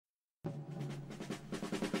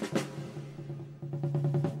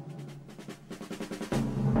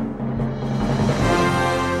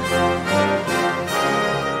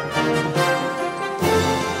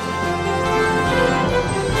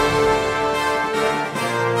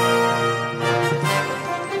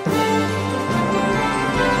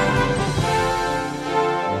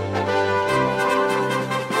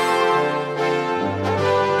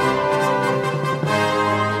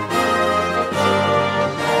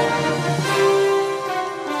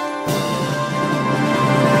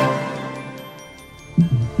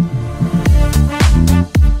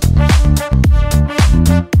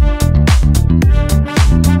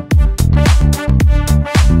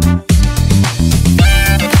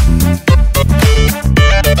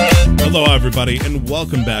everybody, and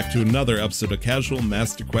welcome back to another episode of Casual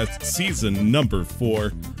Master Quest Season number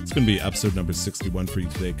 4. It's going to be episode number 61 for you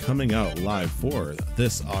today, coming out live for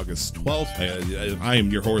this August 12th. I am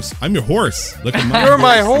your horse. I'm your horse. Look at my You're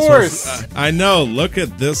my horse. I know. Look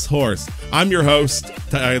at this horse. I'm your host,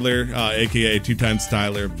 Tyler, aka 2x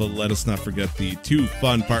Tyler, but let us not forget the two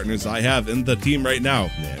fun partners I have in the team right now.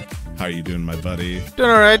 Nick, how are you doing, my buddy? Doing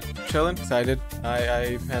alright, chilling, excited.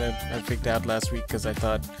 I freaked out last week because I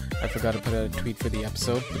thought I forgot to put a tweet for the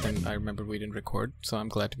episode, but then I remembered we didn't record, so I'm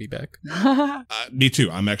glad to be back. Me too.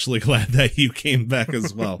 I'm actually glad that you came back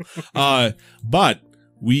as well. But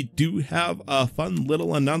we do have a fun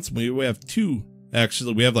little announcement. We have two.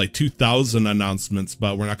 Actually, we have like 2,000 announcements,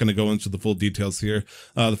 but we're not going to go into the full details here.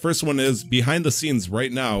 The first one is behind the scenes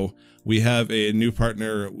right now. We have a new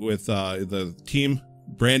partner with the team.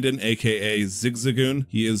 Brandon, aka Zigzagoon.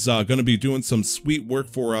 He is going to be doing some sweet work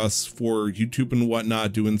for us for YouTube and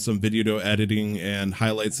whatnot, doing some video editing and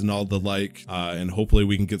highlights and all the like, and hopefully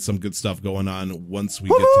we can get some good stuff going on once we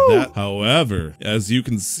get to that. However, as you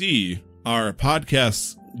can see, our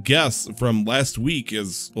podcast guest from last week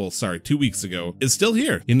is, well, sorry, 2 weeks ago, is still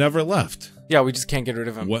here. He never left. Yeah, we just can't get rid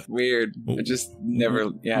of him. What? Weird. I just never,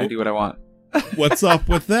 I do what I want. What's up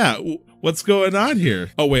with that? What's going on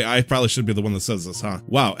here? Oh, wait, I probably should be the one that says this, huh?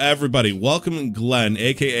 Wow, everybody, welcome Glenn,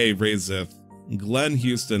 aka Razith. Glenn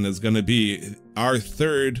Houston is going to be our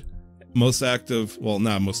third most active, well,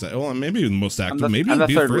 not most active, well, maybe even most active, maybe I'm the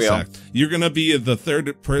be third first wheel. act. You're going to be the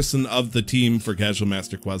third person of the team for Casual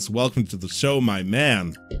Master Quest. Welcome to the show, my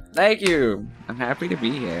man. Thank you. I'm happy to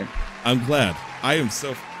be here. I'm glad. I am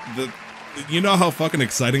so... You know how fucking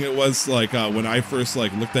exciting it was, like, when I first,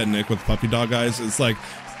 like, looked at Nick with puppy dog eyes? It's like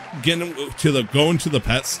getting to going to the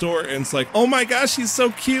pet store, and it's like, oh my gosh, he's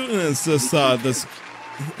so cute, and it's just, this,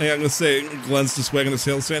 I'm gonna say, Glenn's just wagging his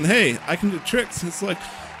tail saying, hey, I can do tricks. It's like,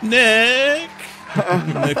 Nick!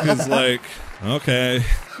 Nick is like, okay.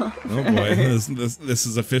 Oh boy, this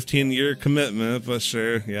is a 15-year commitment, but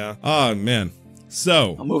sure, yeah. Oh, man.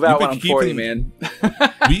 So. I'll move out when I'm 40, man.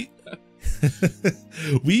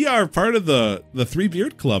 We are part of the Three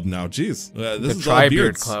Beard Club now. Jeez, this is Tri all Beard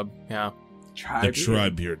beards. Club. Yeah, The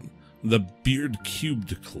Tri-Beard, the Beard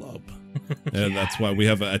Cubed Club, and that's why we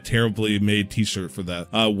have a terribly made T-shirt for that.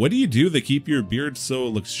 What do you do that keep your beard so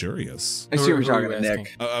luxurious? I see what you're talking Who are about, you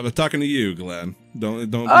Nick. I'm talking to you, Glenn. Don't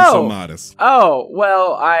be so modest. Oh,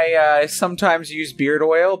 well, I sometimes use beard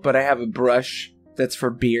oil, but I have a brush that's for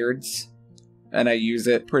beards, and I use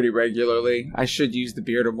it pretty regularly. I should use the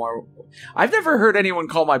beard more. I've never heard anyone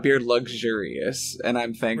call my beard luxurious, and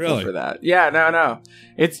I'm thankful for that. Yeah, no.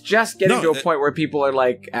 It's just getting to a point where people are,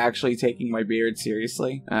 like, actually taking my beard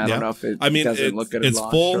seriously. I don't know if it doesn't look good. It's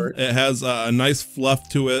full. Short. It has a nice fluff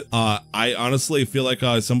to it. I honestly feel like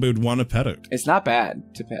somebody would want to pet it. It's not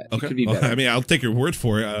bad to pet. Okay. It could be better. I mean, I'll take your word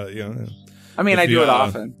for it. I mean, I do it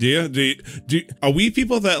often. Do you? Are we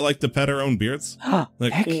people that like to pet our own beards?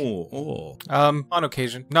 Like, Heck. on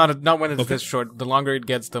occasion. Not when it's this short. The longer it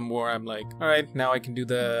gets, the more I'm like, all right, now I can do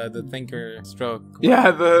the thinker stroke.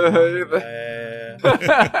 Yeah,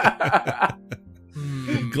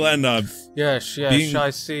 Glenn, Yes, I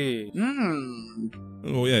see.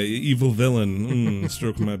 Oh yeah, evil villain.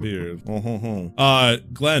 Stroke my beard.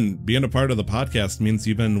 Glenn, being a part of the podcast means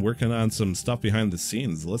you've been working on some stuff behind the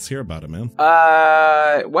scenes. Let's hear about it, man.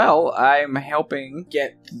 Well, I'm helping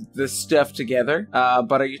get this stuff together.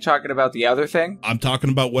 But are you talking about the other thing? I'm talking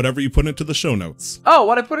about whatever you put into the show notes. Oh,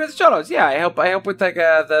 what I put in the show notes? Yeah, I help with like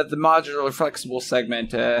the modular flexible segment.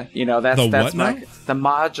 That's what now? The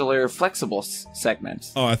modular flexible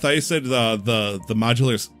segment. Oh, I thought you said the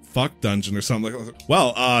modular fuck dungeon or something like that.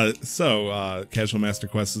 Well, so Casual Master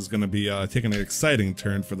Quest is going to be taking an exciting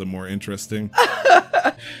turn for the more interesting.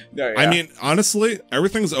 No, yeah. I mean, honestly,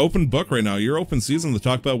 everything's open book right now. You're open season to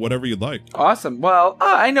talk about whatever you'd like. Awesome. Well,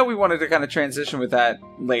 I know we wanted to kind of transition with that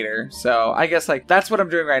later, so I guess like that's what I'm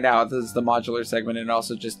doing right now. This is the modular segment, and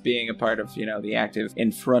also just being a part of the active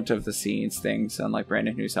in front of the scenes things, unlike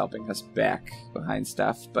Brandon, who's helping us back behind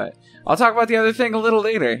stuff. But I'll talk about the other thing a little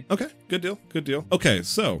later. Okay, good deal. Okay,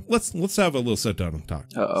 so let's have a little sit down and talk.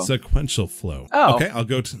 Uh-oh. Sequential flow. Oh, okay. I'll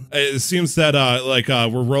go to. It seems that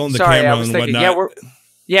we're rolling the sorry, camera I was and thinking, whatnot.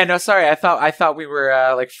 Yeah, no, sorry. I thought we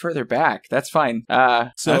were like further back. That's fine.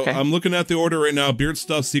 So okay. I'm looking at the order right now. Beard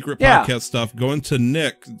stuff, secret podcast stuff. Going to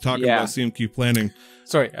Nick, talking about CMQ planning.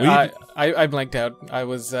 Sorry, Well, I blanked out. I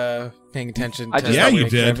was paying attention to Yeah, you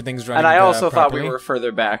make sure did. everything's running. And I also thought properly. we were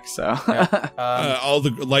further back, so. Yeah. all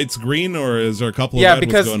the lights green, or is there a couple of red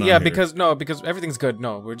ones going on here? because everything's good.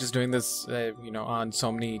 No, we're just doing this, on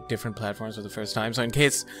so many different platforms for the first time. So in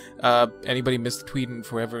case anybody missed the tweet and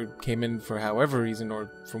whoever came in for however reason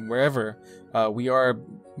or from wherever, we are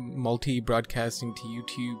multi-broadcasting to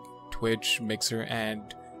YouTube, Twitch, Mixer, and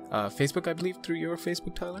Facebook, I believe, through your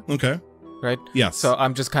Facebook, Tyler. Okay. Right? Yes. So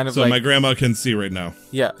I'm just kind of my grandma can see right now.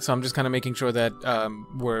 Yeah, so I'm just kind of making sure that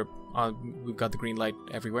we've got the green light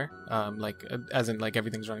everywhere, as in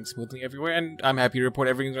everything's running smoothly everywhere, and I'm happy to report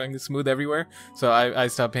everything's running smooth everywhere. So I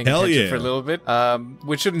stopped paying attention for a little bit,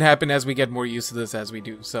 which shouldn't happen as we get more used to this as we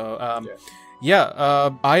do. So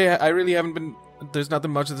I really haven't been. There's nothing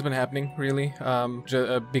much that's been happening really,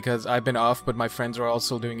 because I've been off, but my friends are all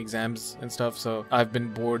still doing exams and stuff. So I've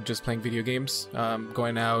been bored just playing video games,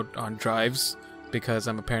 going out on drives. Because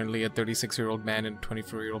I'm apparently a 36-year-old man in a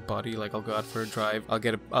 24-year-old body. Like, I'll go out for a drive. I'll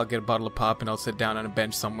get a bottle of pop and I'll sit down on a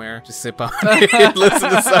bench somewhere, just sip on it, listen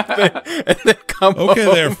to something, and then come home.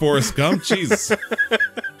 Okay, there, Forrest Gump. Jesus.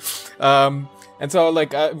 And so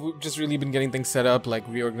we've just really been getting things set up, like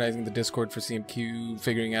reorganizing the Discord for CMQ,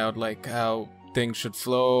 figuring out how things should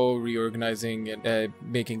flow, reorganizing and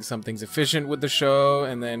making some things efficient with the show,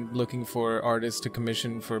 and then looking for artists to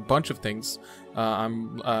commission for a bunch of things.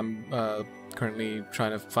 I'm currently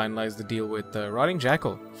trying to finalize the deal with Rotting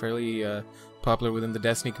Jackal, fairly popular within the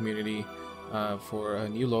Destiny community, for a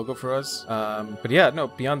new logo for us. But yeah, no,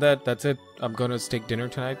 beyond that, that's it. I'm going to steak dinner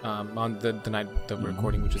tonight, on the night that we're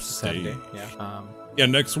recording, which is a Saturday. Yeah,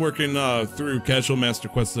 Nick's working through Casual Master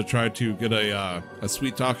Quest to try to get a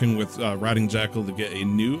sweet talking with Rotting Jackal to get a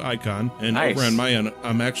new icon. And Nice. over on my end,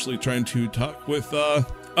 I'm actually trying to talk with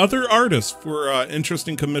other artists for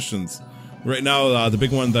interesting commissions. Right now, the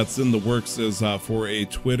big one that's in the works is for a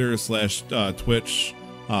Twitter/Twitch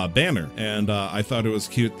banner. And I thought it was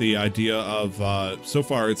cute, the idea of, so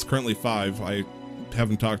far it's currently 5. I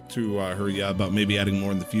haven't talked to her yet about maybe adding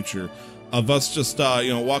more in the future. Of us just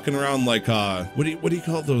walking around like what do you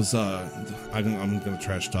call those I'm gonna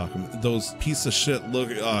trash talk them, those piece of shit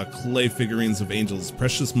clay figurines of angels,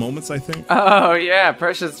 Precious Moments, I think. Oh yeah,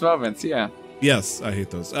 Precious Moments, yeah. Yes, I hate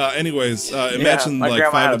those. Anyways, imagine like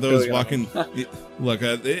 5 of those walking. Look,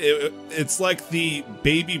 it's like the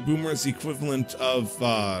baby boomers equivalent of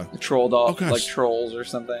The troll doll, like trolls or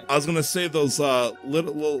something. I was gonna say those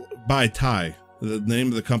little by Thai. The name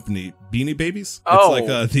of the company, Beanie Babies. Oh. It's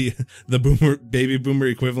like the baby boomer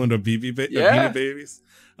equivalent of Beanie Babies.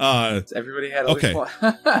 Everybody had at least one.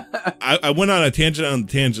 I went on a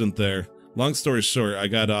tangent there. Long story short, I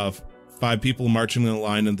got 5 people marching in a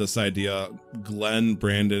line in this idea: Glenn,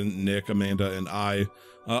 Brandon, Nick, Amanda, and I.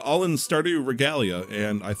 All in Stardew Regalia,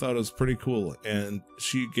 and I thought it was pretty cool. And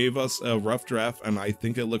she gave us a rough draft, and I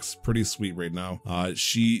think it looks pretty sweet right now.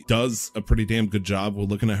 She does a pretty damn good job. We're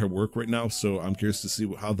looking at her work right now, so I'm curious to see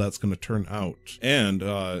how that's going to turn out. And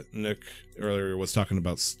Nick earlier was talking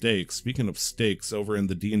about steaks. Speaking of steaks, over in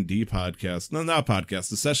the D&D podcast, no, not podcast,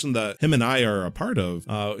 the session that him and I are a part of,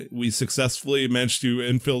 we successfully managed to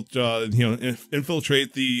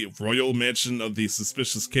infiltrate the royal mansion of the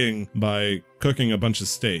suspicious king by cooking a bunch of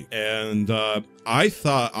steak. And I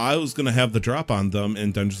thought I was going to have the drop on them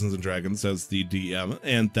in Dungeons and Dragons as the DM,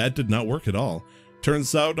 and that did not work at all.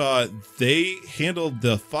 Turns out they handled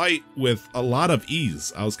the fight with a lot of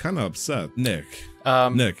ease. I was kind of upset. Nick.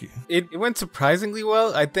 It went surprisingly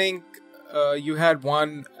well. I think you had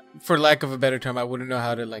one, for lack of a better term, I wouldn't know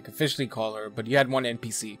how to officially call her, but you had one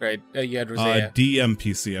NPC, right? You had Rosea.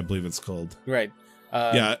 DMPC, I believe it's called. Right.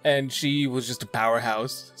 Yeah. And she was just a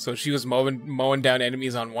powerhouse. So she was mowing down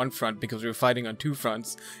enemies on one front because we were fighting on 2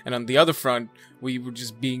 fronts, and on the other front we were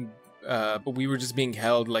just being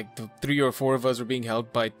held, like the 3 or 4 of us were being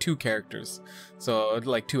held by 2 characters, so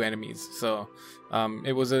like 2 enemies. So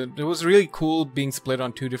it was really cool being split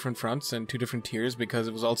on 2 different fronts and 2 different tiers, because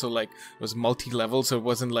it was also it was multi-level, so it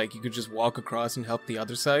wasn't like you could just walk across and help the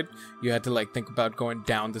other side. You had to think about going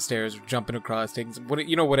down the stairs or jumping across, taking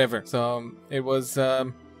whatever. So it was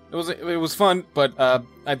fun, but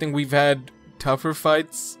I think we've had tougher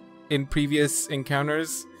fights in previous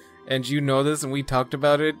encounters, and you know this, and we talked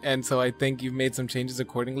about it, and so I think you've made some changes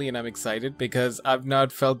accordingly, and I'm excited because I've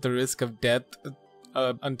not felt the risk of death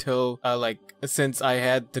until since I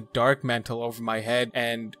had the dark mantle over my head,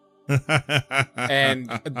 and And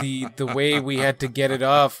the way we had to get it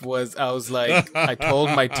off was I was like, I told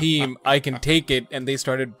my team I can take it, and they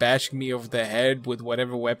started bashing me over the head with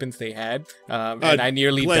whatever weapons they had, and I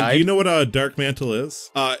nearly Glenn, died. do you know what a dark mantle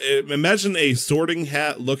is? Imagine a sorting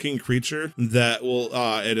hat looking creature that will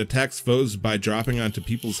it attacks foes by dropping onto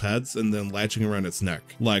people's heads and then latching around its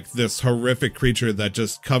neck. Like this horrific creature that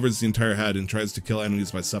just covers the entire head and tries to kill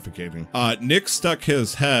enemies by suffocating. Nick stuck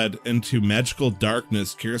his head into magical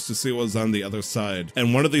darkness, curious to see what was on the other side,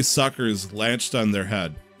 and one of these suckers latched on their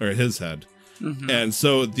head, or his head. And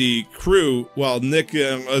so the crew, while Nick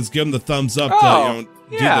was giving the thumbs up to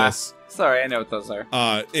do this. Sorry, I know what those are.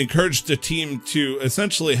 Encouraged the team to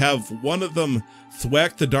essentially have one of them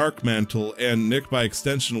thwack the dark mantle and Nick by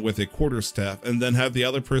extension with a quarterstaff, and then have the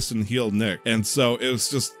other person heal Nick. And so it was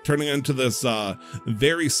just turning into this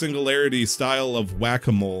very singularity style of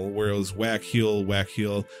whack-a-mole, where it was whack,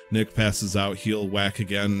 heal, Nick passes out, heal, whack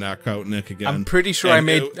again, knock out Nick again. I'm pretty sure I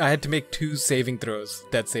had to make 2 saving throws,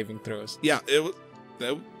 death saving throws. Yeah,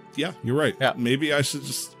 yeah, you're right. Yeah. Maybe I should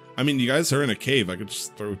just... I mean, you guys are in a cave. I could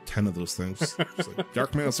just throw 10 of those things. Just like,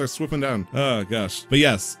 dark mantle starts swooping down. Oh, gosh. But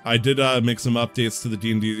yes, I did make some updates to the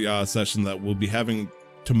D&D session that we'll be having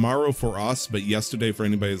tomorrow for us, but yesterday for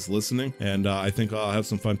anybody who's listening. And I think I'll have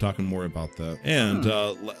some fun talking more about that. And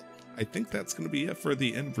I think that's going to be it for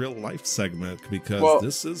the in real life segment, because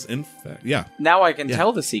this is, in fact... Yeah. Now I can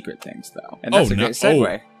tell the secret things, though. And that's a great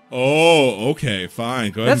segue. Oh, okay,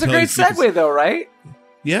 fine. Go ahead. That's a great segue, though, right?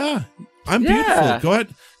 Yeah. I'm beautiful. Go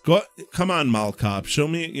ahead. Come on, Malcop. Show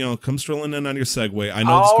me, come strolling in on your segue. I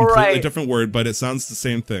know it's a completely different word, but it sounds the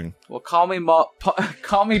same thing. Well, call me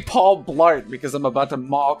Paul Blart, because I'm about to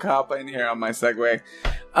Malcop in here on my segue.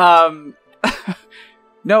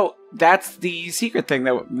 No, that's the secret thing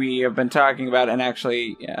that we have been talking about, and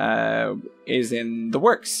actually is in the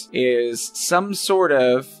works. Is some sort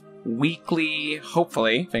of weekly,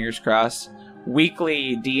 hopefully, fingers crossed,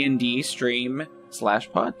 weekly D&D stream /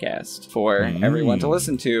 podcast for everyone to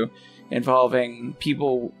listen to, involving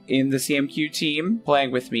people in the CMQ team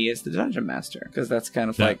playing with me as the Dungeon Master, because that's kind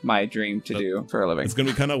of like my dream to do for a living. It's gonna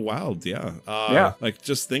be kind of wild, yeah. Like,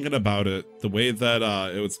 just thinking about it, the way that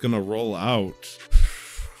it's gonna roll out,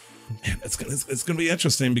 man, it's gonna be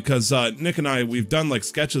interesting, because Nick and I, we've done like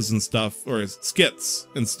sketches and stuff, or skits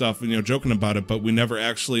and stuff, joking about it, but we never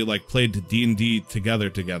actually like played D&D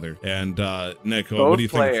together. And Nick, what do you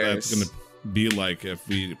think that's gonna be like if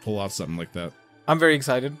we pull off something like that? I'm very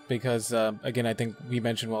excited because, again, I think we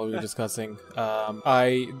mentioned while we were discussing,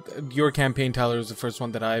 your campaign, Tyler, is the first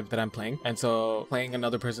one that I'm playing, and so playing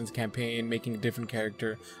another person's campaign, making a different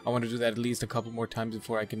character, I want to do that at least a couple more times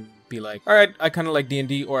before I can be like, all right, I kind of like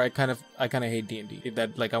D&D, or I kind of hate D&D.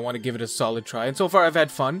 That, like, I want to give it a solid try. And so far, I've had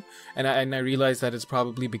fun, and I realize that it's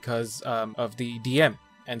probably because of the DM,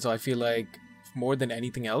 and so I feel like more than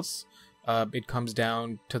anything else, it comes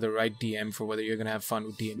down to the right DM for whether you're gonna have fun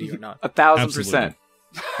with D&D or not. 1,000%.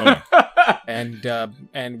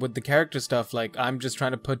 And with the character stuff, like, I'm just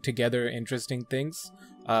trying to put together interesting things.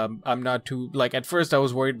 I'm not too, like, at first I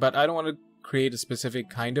was worried, but I don't want to create a specific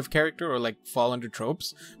kind of character or like fall under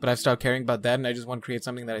tropes, but I've stopped caring about that, and I just want to create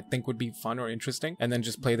something that I think would be fun or interesting, and then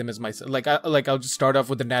just play them as myself. I'll just start off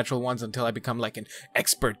with the natural ones until I become like an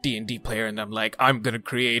expert D&D player, and I'm like, I'm gonna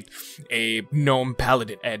create a gnome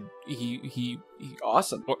paladin, and he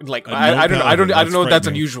awesome. Or, like, I don't know if that's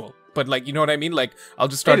unusual, but, like, you know what I mean? Like, I'll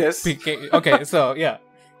just start picking. Okay, so yeah.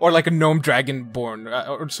 Or like a gnome dragonborn,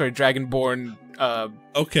 dragonborn.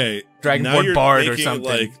 Okay, dragonborn bard or something.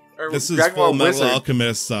 Like, this is Full Metal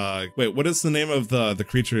Alchemist. Wait, what is the name of the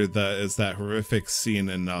creature that is that horrific scene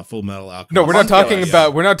in Full Metal Alchemist? No, we're not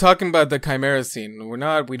talking about the Chimera scene.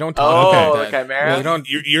 We don't talk about that. The Chimera. We don't.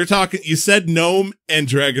 You're talking. You said gnome and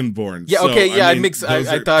dragonborn. Yeah. Okay. So, yeah. I mean, I mixed. Those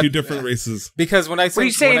I are thought two different races. Because when I say,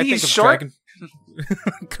 he's short.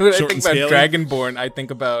 When I think about Dragonborn, I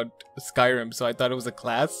think about Skyrim, so I thought it was a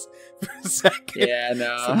class for a second. Yeah,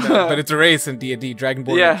 no. But it's a race in D&D. Dragonborn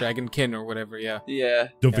or Dragonkin or whatever, yeah.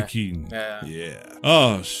 Dovahkiin. Yeah.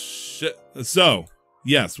 Oh, shit. So,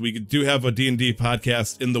 yes, we do have a D&D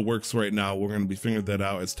podcast in the works right now. We're going to be figuring that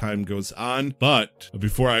out as time goes on. But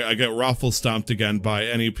before I get raffle stomped again by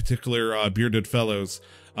any particular bearded fellows,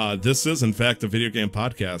 this is, in fact, a video game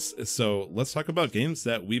podcast. So let's talk about games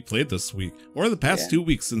that we played this week, or the past 2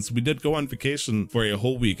 weeks, since we did go on vacation for a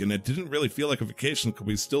whole week, and it didn't really feel like a vacation because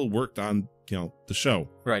we still worked on, the show.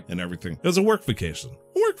 Right. And everything. It was a work vacation.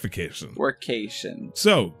 A work vacation. Workation.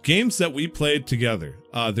 So, games that we played together.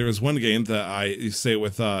 There was one game that I say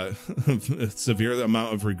with a severe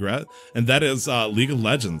amount of regret, and that is League of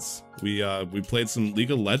Legends. We played some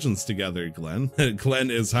League of Legends together, Glenn. Glenn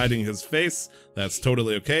is hiding his face. That's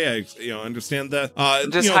totally okay. I understand that.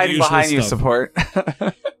 Just hiding behind you, stuff. support.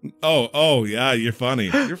 Oh, yeah, you're funny.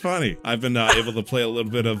 You're funny. I've been able to play a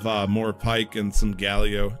little bit of more Pike and some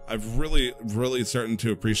Galio. I've really starting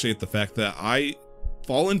to appreciate the fact that I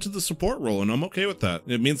fall into the support role, and I'm okay with that.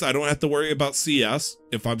 It means I don't have to worry about CS.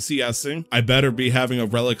 If I'm CSing, I better be having a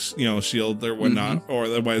relic, shield or whatnot, or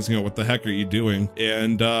otherwise, what the heck are you doing?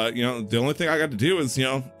 And, the only thing I got to do is,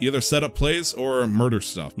 either set up plays or murder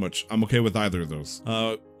stuff, which I'm okay with either of those.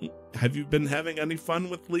 Have you been having any fun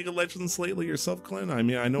with League of Legends lately yourself, Clint? I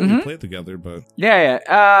mean, I know we played together, but... Yeah.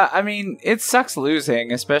 I mean, it sucks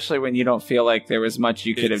losing, especially when you don't feel like there was much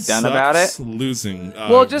you could have done about it. Losing.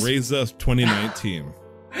 Well, just... Reza 2019.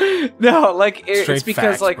 No, like, it's because,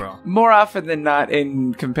 facts, like, bro. more often than not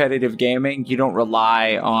in competitive gaming, you don't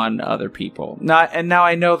rely on other people. And now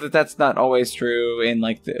I know that that's not always true in,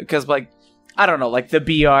 like, because, like, I don't know, like, the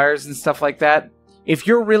BRs and stuff like that. If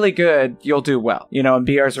you're really good, you'll do well. And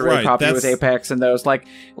BRs are really popular with Apex and those.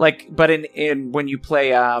 But in when you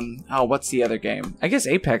play, what's the other game? I guess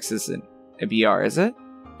Apex isn't a BR, is it?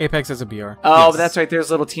 Apex is a BR. Oh, yes. That's right. There's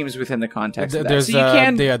little teams within the context of that. There's, so you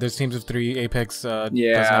can... there's teams of 3. Apex doesn't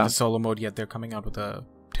have a solo mode yet. They're coming out with a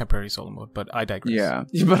temporary solo mode, but I digress. Yeah,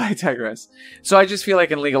 but I digress. So I just feel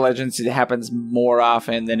like in League of Legends, it happens more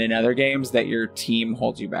often than in other games that your team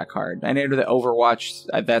holds you back hard. I know that Overwatch,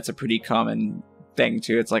 that's a pretty common thing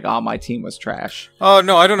too. It's like, my team was trash. Oh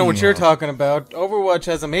no, I don't know what you're talking about. Overwatch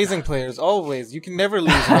has amazing players always. You can never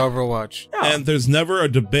lose in Overwatch. And there's never a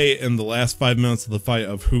debate in the last 5 minutes of the fight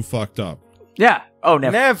of who fucked up. Yeah. Oh,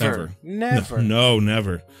 never. Never. No,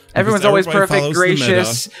 never. Everyone's always perfect,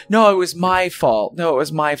 gracious. No, it was my fault.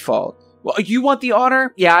 Well, you want the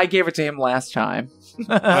honor? Yeah, I gave it to him last time.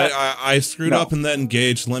 I screwed up in that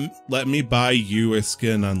engage. Let me buy you a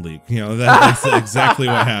skin on League. That's exactly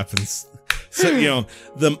what happens. So,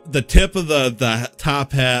 the tip of the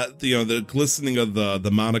top hat, the glistening of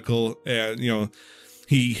the monocle, and,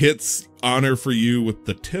 he hits honor for you with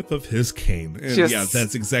the tip of his cane. And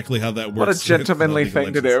that's exactly how that works. What a gentlemanly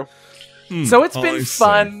thing to do. So it's been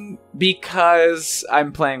fun because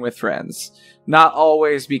I'm playing with friends. Not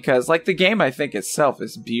always because, like, the game, I think itself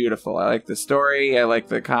is beautiful. I like the story. I like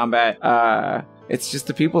the combat. It's just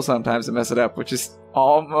the people sometimes that mess it up, which is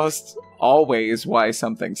almost always why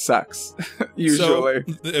something sucks, usually. So,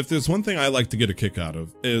 if there's one thing I like to get a kick out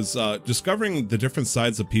of is discovering the different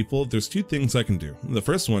sides of people. There's 2 things I can do. The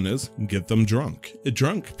first one is get them drunk.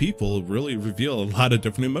 Drunk people really reveal a lot of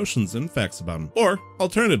different emotions and facts about them. Or,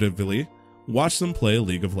 alternatively, watch them play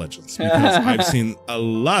League of Legends, because I've seen a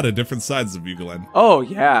lot of different sides of you, Glenn. Oh,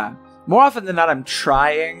 yeah. More often than not, I'm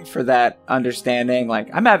trying for that understanding. Like,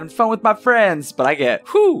 I'm having fun with my friends, but you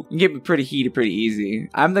can get me pretty heated pretty easy.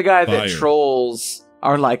 I'm the guy that trolls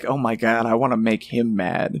are like, oh my god, I want to make him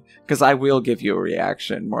mad. Because I will give you a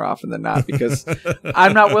reaction more often than not, because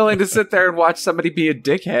I'm not willing to sit there and watch somebody be a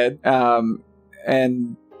dickhead.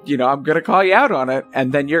 And I'm going to call you out on it,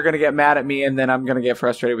 and then you're going to get mad at me, and then I'm going to get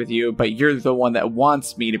frustrated with you, but you're the one that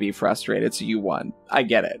wants me to be frustrated, so you won. I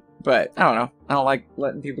get it. But, I don't know. I don't like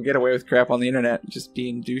letting people get away with crap on the internet, just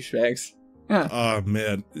being douchebags. Oh,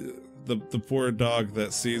 man. The poor dog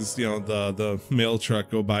that sees, the mail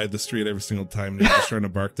truck go by the street every single time, and he's just trying to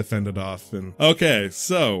bark to fend it off. And okay,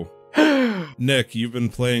 so, Nick, you've been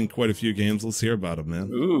playing quite a few games. Let's hear about them, man.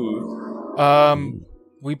 Ooh.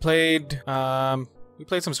 We played some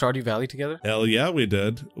Stardew Valley together. Hell yeah, we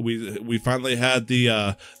did. We finally had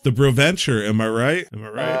the Broventure. Am I right?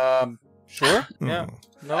 Sure. Yeah.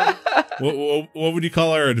 No. What would you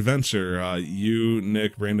call our adventure? You,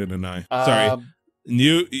 Nick, Brandon, and I. Sorry.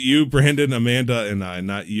 You, Brandon, Amanda, and I.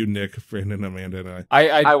 Not you, Nick, Brandon, Amanda, and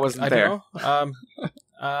I. I wasn't there. Don't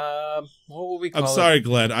know. What would we call it? I'm sorry,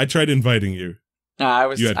 Glenn. I tried inviting you. I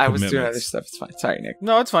was doing other stuff. It's fine. Sorry, Nick.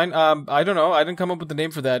 No, it's fine. I don't know. I didn't come up with the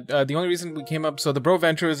name for that. The only reason we came up, so the Bro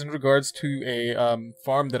Venture is in regards to a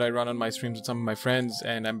farm that I run on my streams with some of my friends,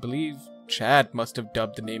 and I believe Chad must have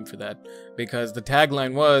dubbed the name for that, because the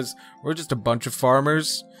tagline was, we're just a bunch of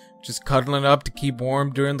farmers just cuddling up to keep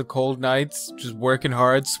warm during the cold nights, just working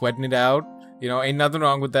hard, sweating it out. Ain't nothing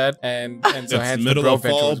wrong with that. And so it's middle of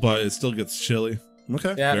fall, but it still gets chilly.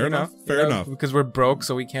 Okay, yeah, fair enough. Fair enough. Because we're broke,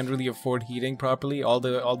 so we can't really afford heating properly. All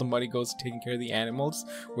the money goes to taking care of the animals.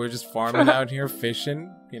 We're just farming out here, fishing.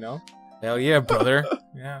 Hell yeah, brother.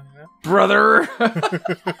 Yeah. Brother.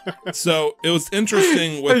 So it was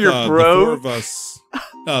interesting with the 4 of us.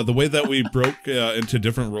 the way that we broke into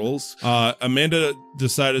different roles, Amanda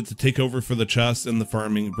decided to take over for the chest and the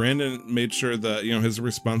farming. Brandon made sure that, his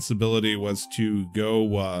responsibility was to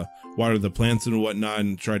go water the plants and whatnot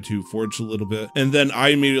and try to forage a little bit. And then I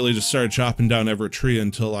immediately just started chopping down every tree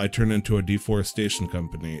until I turned into a deforestation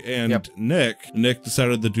company. And Nick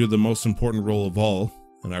decided to do the most important role of all,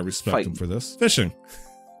 and I respect him for this: fishing.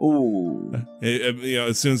 Ooh.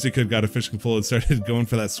 As soon as he could, got a fishing pole and started going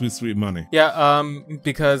for that sweet, sweet money. Yeah,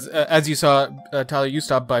 because as you saw, Tyler, you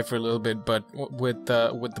stopped by for a little bit, but with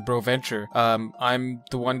the Bro Venture, I'm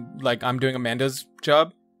the one, like, I'm doing Amanda's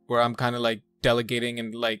job, where I'm kind of like delegating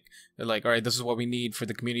and like, all right, this is what we need for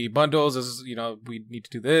the community bundles. This is, we need to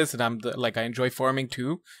do this, and I enjoy farming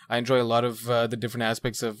too. I enjoy a lot of the different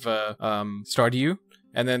aspects of Stardew.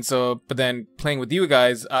 And then but then playing with you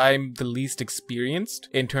guys, I'm the least experienced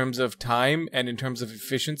in terms of time and in terms of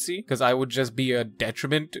efficiency, because I would just be a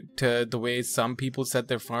detriment to the way some people set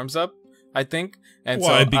their farms up, I think. And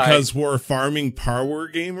why? Because we're farming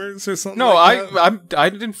power gamers or something? No, like that? I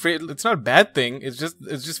didn't. It's not a bad thing. It's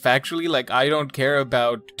just factually, like, I don't care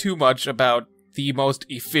about too much about the most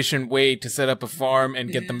efficient way to set up a farm and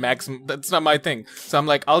get the maximum. That's not my thing. So I'm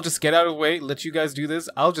like, I'll just get out of the way, let you guys do this.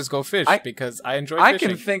 I'll just go fish because I enjoy fishing. I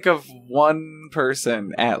can think of one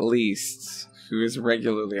person at least who is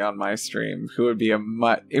regularly on my stream who would be a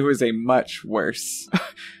much worse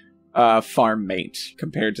farm mate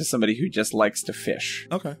compared to somebody who just likes to fish.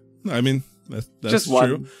 Okay. I mean, that's just true.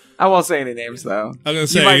 One. I won't say any names, though. I'm going to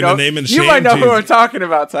say the name and shame. You might know who I'm talking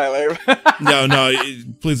about, Tyler. No,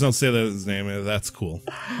 please don't say that his name. That's cool.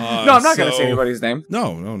 No, I'm not going to say anybody's name.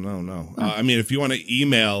 No. I mean, if you want to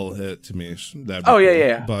email it to me, that'd be cool.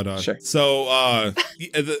 Yeah. But, sure. So, I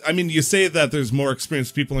mean, you say that there's more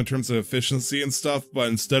experienced people in terms of efficiency and stuff, but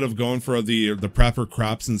instead of going for the proper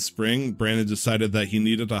crops in spring, Brandon decided that he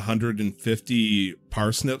needed 150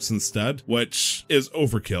 parsnips instead, which is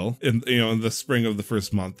overkill in the spring of the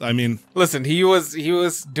first month. I mean, listen, he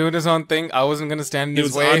was doing his own thing. I wasn't gonna stand in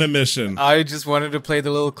his way. He was on a mission. I just wanted to play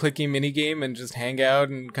the little clicky mini game and just hang out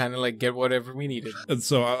and kind of like get whatever we needed. And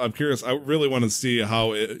so I'm curious. I really want to see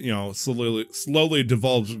how it slowly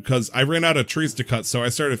devolves, because I ran out of trees to cut, so I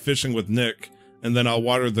started fishing with Nick. And then I'll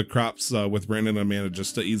water the crops with Brandon and Amanda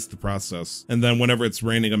just to ease the process. And then whenever it's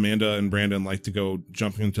raining, Amanda and Brandon like to go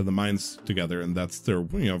jumping into the mines together, and that's their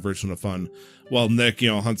version of fun. While Nick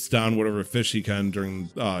hunts down whatever fish he can during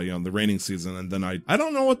the raining season. And then I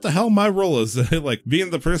don't know what the hell my role is. Like, being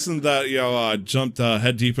the person that jumped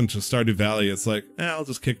head deep into Stardew Valley, it's like, I'll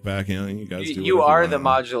just kick back. You guys do. You are the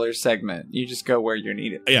modular segment. You just go where you're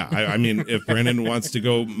needed. Yeah, I mean, if Brandon wants to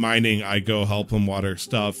go mining, I go help him water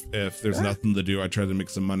stuff. If there's nothing to do, I try to make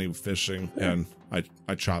some money with fishing, and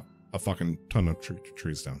I chop a fucking ton of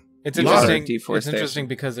trees down. It's interesting. It's interesting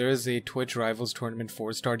because there is a Twitch Rivals tournament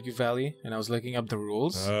for Stardew Valley, and I was looking up the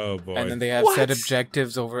rules. Oh boy! And then they have set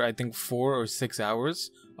objectives over, I think, 4 or 6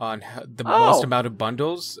 hours on the most amount of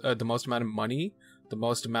bundles, the most amount of money, the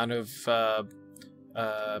most amount of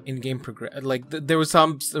in-game progress. Like there were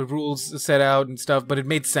some rules set out and stuff, but it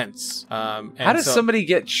made sense. How does somebody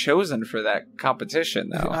get chosen for that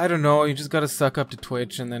competition, though? I don't know. You just got to suck up to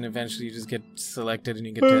Twitch, and then eventually you just get selected, and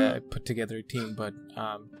you get to put together a team. But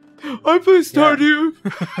I play Stardew.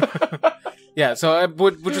 Yeah, so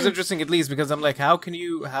which was interesting, at least, because I'm like, how can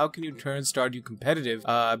you turn Stardew competitive?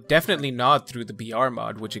 Definitely not through the BR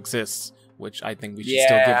mod, which exists, which I think we should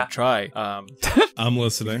still give a try. I'm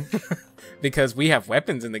listening. Because we have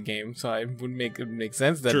weapons in the game, so it would make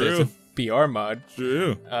sense that there's a BR mod.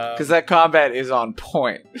 True. Because that combat is on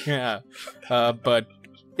point. Yeah, but.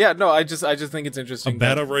 Yeah, no, I just think it's interesting. A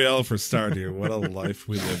battle royale for Stardew. What a life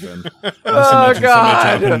we live in. Oh,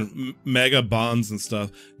 God. Mega bonds and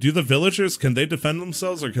stuff. Do the villagers, can they defend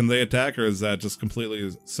themselves, or can they attack, or is that just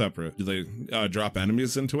completely separate? Do they drop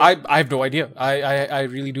enemies into it? I have no idea. I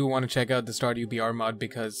really do want to check out the Stardew BR mod,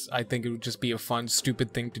 because I think it would just be a fun,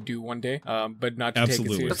 stupid thing to do one day, but not to take it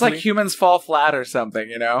seriously. It's like Humans Fall Flat or something,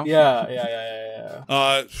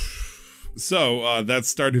 Yeah. So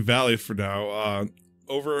that's Stardew Valley for now.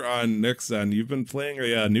 Over on Nick's end, you've been playing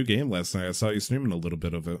a new game last night. I saw you streaming a little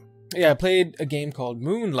bit of it. Yeah, I played a game called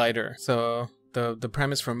Moonlighter. So the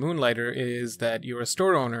premise for Moonlighter is that you're a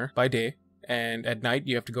store owner by day, and at night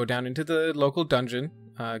you have to go down into the local dungeon,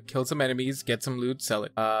 kill some enemies, get some loot, sell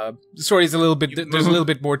it. The story is there's a little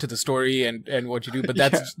bit more to the story and what you do, but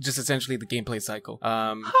that's just essentially the gameplay cycle.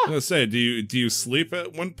 I was gonna say, do you sleep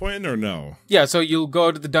at one point or no? Yeah, so you'll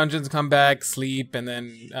go to the dungeons, come back, sleep, and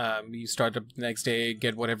then you start up the next day,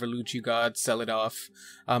 get whatever loot you got, sell it off.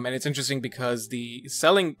 And it's interesting because the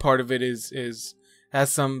selling part of it is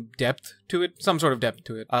has some depth to it, some sort of depth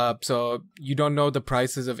to it. So you don't know the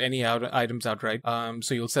prices of any items outright.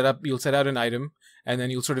 So you'll set out an item, and then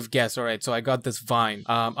you'll sort of guess, all right, so I got this vine.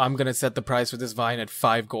 I'm going to set the price for this vine at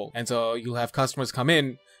 5 gold. And so you'll have customers come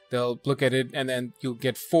in, they'll look at it, and then you'll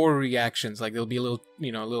get 4 reactions. Like there'll be a little, a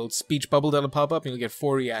little speech bubble that'll pop up, and you'll get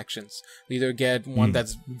 4 reactions. You'll either get one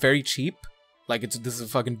that's very cheap, like this is a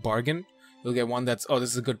fucking bargain. You'll get one that's, oh, this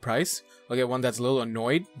is a good price. You'll get one that's a little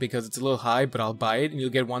annoyed because it's a little high, but I'll buy it. And you'll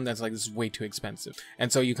get one that's like, this is way too expensive.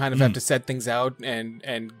 And so you kind of have to set things out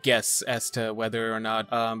and guess as to whether or not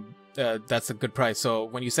that's a good price. So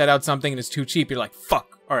when you set out something and it's too cheap, you're like,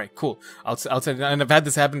 fuck. All right, cool. I'll set it. And I've had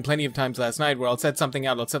this happen plenty of times last night where I'll set something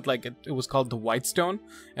out. I'll set like it was called the white stone,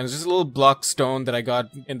 and it's just a little block stone that I got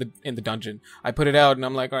in the dungeon. I put it out, and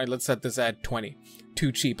I'm like, all right, let's set this at 20.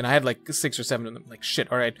 Too cheap, and I had like 6 or 7 of them. Like shit.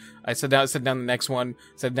 All right, I set down the next one.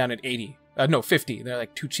 Set it down at 80. No, 50. They're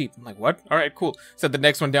like, too cheap. I'm like, what? All right, cool. Set the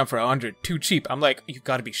next one down for 100. Too cheap. I'm like, you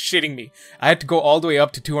gotta be shitting me. I had to go all the way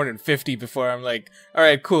up to 250 before I'm like, all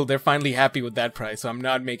right, cool. They're finally happy with that price, so I'm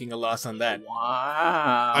not making a loss on that.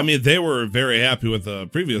 Wow. I mean, they were very happy with the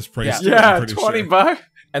previous price. Yeah, $20 bucks.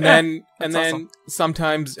 And then awesome.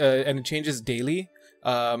 Sometimes, and it changes daily.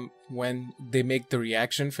 When they make the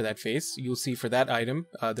reaction for that face, you'll see for that item,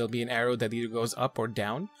 there'll be an arrow that either goes up or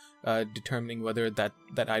down, determining whether that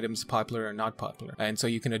item's popular or not popular. And so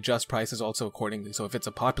you can adjust prices also accordingly. So if it's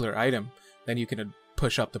a popular item, then you can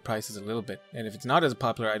push up the prices a little bit. And if it's not as a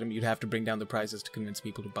popular item, you'd have to bring down the prices to convince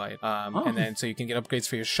people to buy it. And then so you can get upgrades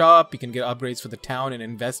for your shop, you can get upgrades for the town and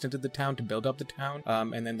invest into the town to build up the town.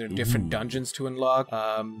 And then there are different dungeons to unlock.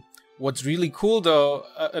 What's really cool though,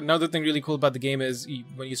 another thing really cool about the game is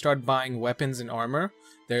when you start buying weapons and armor,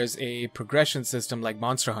 there's a progression system like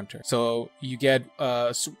Monster Hunter. So you get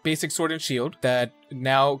a basic sword and shield that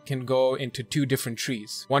now can go into 2 different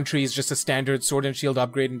trees. One tree is just a standard sword and shield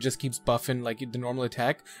upgrade and just keeps buffing like the normal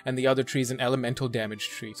attack, and the other tree is an elemental damage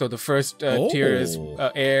tree. So the first tier is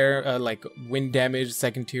air, like wind damage,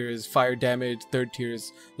 second tier is fire damage, third tier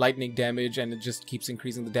is lightning damage, and it just keeps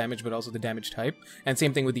increasing the damage but also the damage type. And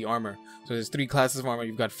same thing with the armor. So there's 3 classes of armor.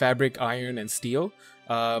 You've got fabric, iron, and steel.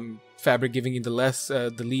 Fabric giving you the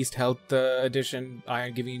least health addition,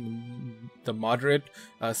 iron giving you the moderate,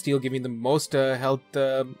 steel giving the most health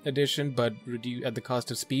addition, but at the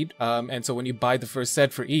cost of speed. And so when you buy the first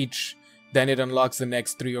set for each, then it unlocks the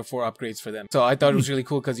next 3 or 4 upgrades for them. So I thought it was really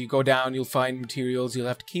cool because you go down, you'll find materials, you'll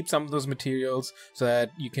have to keep some of those materials so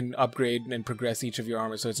that you can upgrade and progress each of your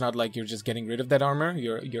armor. So it's not like you're just getting rid of that armor,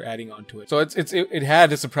 you're adding on to it. So it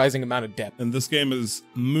had a surprising amount of depth. And this game is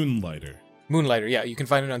Moonlighter. Moonlighter, yeah, you can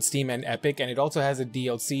find it on Steam and Epic, and it also has a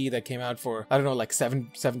DLC that came out for, I don't know, like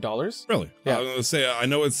 $7. Really? Yeah. I was gonna say, I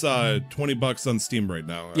know it's $20 on Steam right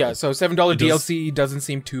now. Yeah, so $7 DLC doesn't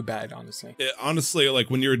seem too bad, honestly. Honestly, like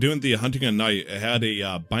when you were doing the Hunting at Night, it had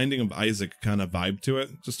a Binding of Isaac kind of vibe to it.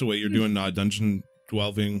 Just the way you're doing dungeon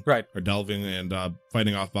delving and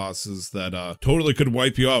fighting off bosses that totally could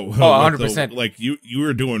wipe you out. 100%. Like you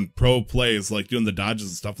were doing pro plays, like doing the dodges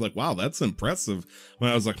and stuff. Like, wow, that's impressive. When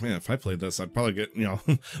I was like, man, if I played this, I'd probably get my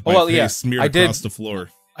face smeared across the floor.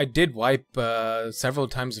 I did wipe several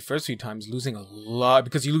times the first few times, losing a lot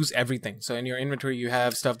because you lose everything. So in your inventory, you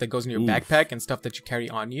have stuff that goes in your backpack and stuff that you carry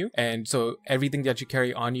on you. And so everything that you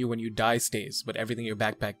carry on you when you die stays, but everything in your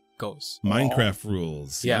backpack goes. Minecraft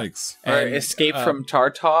rules. Yeah. Yikes. Or Escape from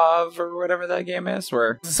Tarkov or whatever that game is,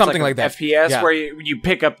 where something like that. FPS where you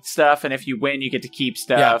pick up stuff, and if you win, you get to keep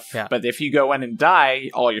stuff. Yeah. But if you go in and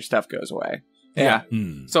die, all your stuff goes away. Yeah.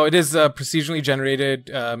 So it is procedurally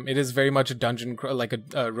generated. It is very much a dungeon, like a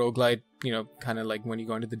roguelite, kind of like when you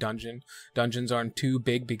go into the dungeon. Dungeons aren't too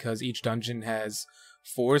big because each dungeon has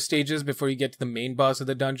 4 stages before you get to the main boss of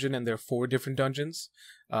the dungeon, and there are 4 different dungeons.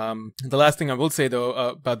 The last thing I will say, though,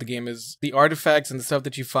 about the game is the artifacts and the stuff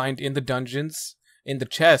that you find in the dungeons, in the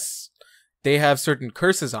chests, they have certain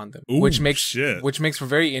curses on them, which makes for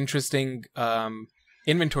very interesting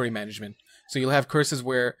inventory management. So you'll have curses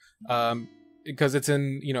where because it's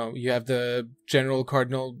in, you have the general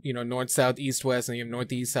cardinal, north, south, east, west, and you have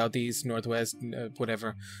northeast, southeast, northwest,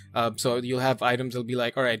 whatever. So you'll have items that'll be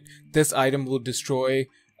like, all right, this item will destroy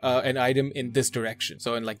an item in this direction.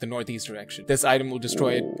 So in like the northeast direction. This item will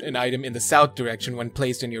destroy an item in the south direction when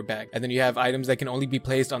placed in your bag. And then you have items that can only be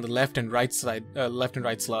placed on the left and right side, left and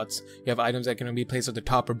right slots. You have items that can only be placed at the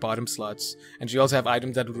top or bottom slots. And you also have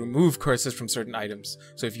items that will remove curses from certain items.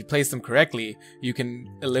 So if you place them correctly, you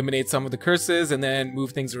can eliminate some of the curses and then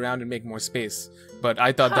move things around and make more space. But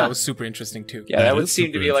I thought that was super interesting too. Yeah, that would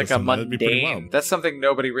seem to be like a mundane. That's something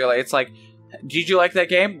nobody realized. It's like, Did you like that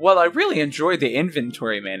game? Well, I really enjoyed the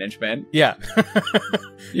inventory management. Yeah.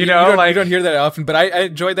 You know, you don't hear that often, but I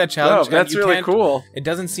enjoyed that challenge. No, that's really cool. It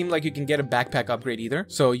doesn't seem like you can get a backpack upgrade either,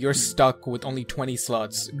 so you're stuck with only 20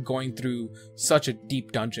 slots going through such a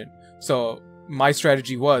deep dungeon. So my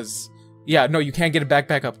strategy was, you can't get a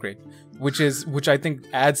backpack upgrade, which I think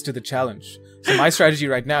adds to the challenge. So my strategy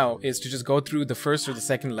right now is to just go through the first or the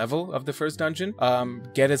second level of the first dungeon,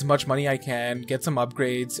 get as much money I can, get some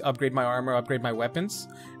upgrades, upgrade my armor, upgrade my weapons,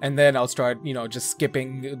 and then I'll start, just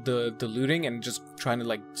skipping the looting and just trying to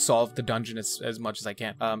like solve the dungeon as much as I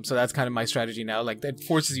can. So that's kind of my strategy now. Like that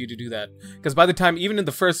forces you to do that, because by the time, even in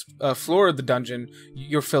the first floor of the dungeon,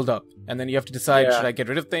 you're filled up, and then you have to decide, should I get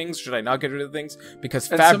rid of things, should I not get rid of things? Because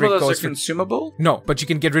fabric some of those goes are consumable. No, but you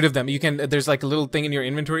can get rid of them. You can. There's like a little thing in your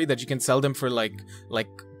inventory that you can sell them for like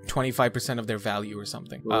 25% of their value or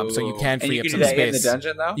something. So you can free up some space. In the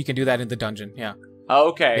dungeon, though? You can do that in the dungeon. Yeah. Oh,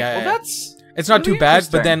 okay. Yeah, well, it's not really too bad,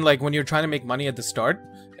 but then like when you're trying to make money at the start,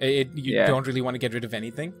 you don't really want to get rid of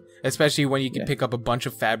anything, especially when you can pick up a bunch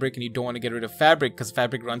of fabric, and you don't want to get rid of fabric because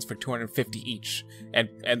fabric runs for 250 each, and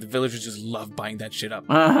the villagers just love buying that shit up.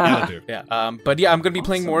 Yeah, they do. Yeah. But yeah, I'm gonna be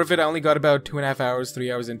playing more of it. I only got about 2.5 hours,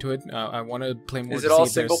 3 hours into it. I want to play more. Is it all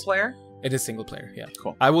single player? It is single player, yeah.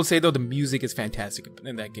 Cool. I will say, though, the music is fantastic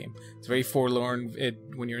in that game. It's very forlorn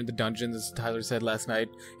when you're in the dungeons, as Tyler said last night.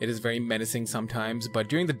 It is very menacing sometimes, but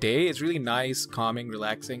during the day, it's really nice, calming,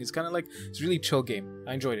 relaxing. It's kind of like, it's a really chill game.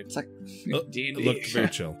 I enjoyed it. It's like it looked very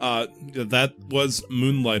chill. That was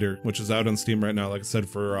Moonlighter, which is out on Steam right now, like I said,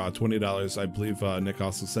 for $20. I believe Nick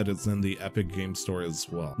also said it's in the Epic Game Store as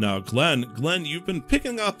well. Now, Glenn, you've been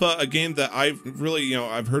picking up a game that I've really,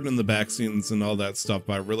 I've heard in the back scenes and all that stuff,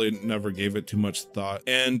 but I really never gave it too much thought.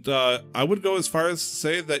 And I would go as far as to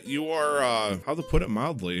say that you are, how to put it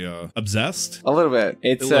mildly, obsessed? A little bit.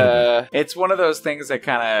 It's one of those things that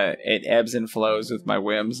kind of, it ebbs and flows with my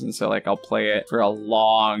whims, and so like I'll play it for a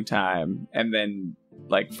long time, and then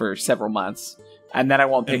like for several months, and then I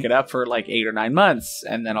won't pick it up for like 8 or 9 months,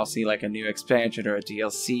 and then I'll see like a new expansion or a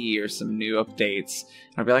DLC or some new updates,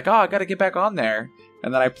 and I'll be like, oh, I gotta get back on there.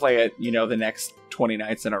 And then I play it, the next 20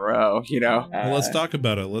 nights in a row, Well, let's talk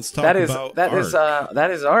about it. Let's talk about Ark.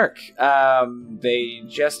 That is Ark. They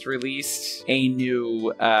just released a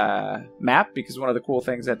new map, because one of the cool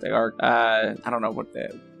things that the Ark, I don't know what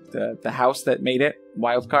the house that made it,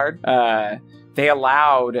 Wildcard, they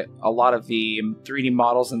allowed a lot of the 3D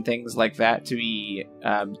models and things like that to be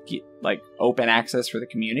like open access for the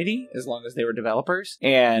community, as long as they were developers.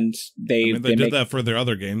 And they did that for their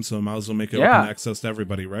other games, so might as well make it open access to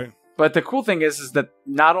everybody, right? But the cool thing is that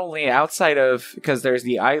not only outside of, because there's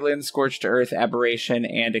the Island, Scorched Earth, Aberration,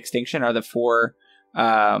 and Extinction are the 4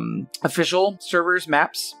 official servers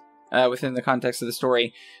maps within the context of the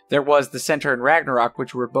story. There was the Center and Ragnarok,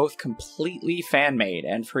 which were both completely fan-made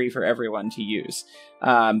and free for everyone to use.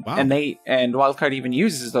 Wow. And Wildcard even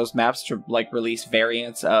uses those maps to like release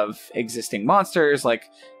variants of existing monsters. Like,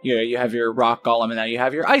 you have your rock golem, and now you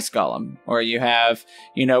have your ice golem, or you have,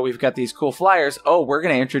 we've got these cool flyers. Oh, we're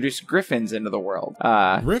going to introduce griffins into the world.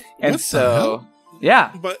 Yeah. But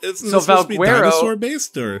isn't this supposed to be dinosaur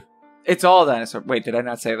based, or? It's all dinosaur. Wait, did I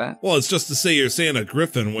not say that? Well, it's just to say you're saying a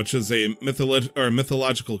griffin, which is a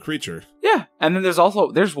mythological creature. Yeah, and then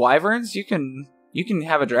there's wyverns. You can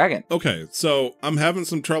have a dragon. Okay, so I'm having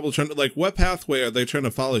some trouble trying to, like, what pathway are they trying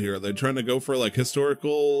to follow here? Are they trying to go for like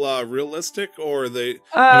historical, realistic, or are they?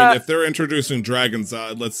 I mean, if they're introducing dragons,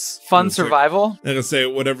 let's survival. I'm gonna say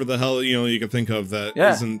whatever the hell you can think of that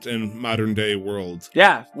isn't in modern day world.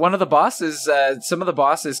 Yeah, one of the bosses, some of the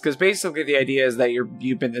bosses, because basically the idea is that you're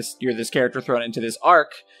this character thrown into this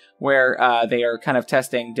arc where they are kind of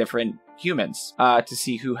testing different humans to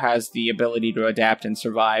see who has the ability to adapt and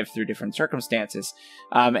survive through different circumstances.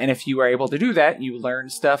 And if you are able to do that, you learn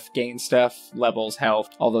stuff, gain stuff, levels, health,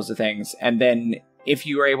 all those things. And then if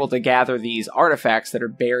you are able to gather these artifacts that are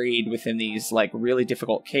buried within these like really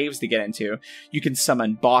difficult caves to get into, you can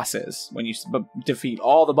summon bosses. When you defeat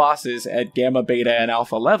all the bosses at gamma, beta, and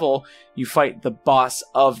alpha level, you fight the boss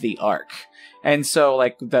of the arc. And so,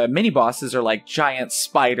 like, the mini-bosses are, like, giant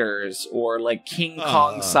spiders, or, like, King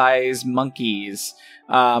Kong-sized monkeys,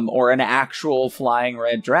 or an actual flying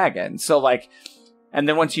red dragon. So, like, And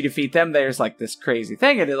then once you defeat them, there's like this crazy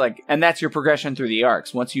thing, and that's your progression through the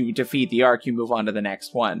arcs. Once you defeat the arc, you move on to the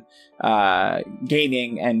next one,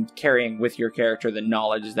 gaining and carrying with your character the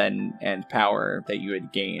knowledge and power that you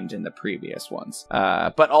had gained in the previous ones.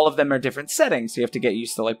 But all of them are different settings, so you have to get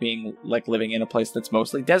used to living in a place that's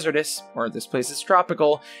mostly desertous, or this place is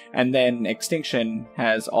tropical. And then Extinction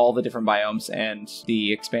has all the different biomes, and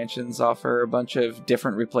the expansions offer a bunch of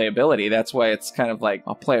different replayability. That's why it's kind of like,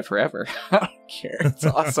 I'll play it forever. I don't care. It's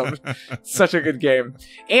awesome. It's such a good game.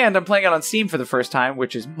 And I'm playing it on Steam for the first time,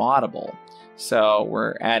 which is moddable. So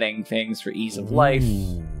we're adding things for ease of life.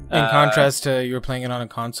 In contrast to you were playing it on a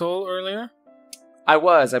console earlier? I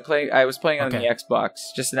was playing on the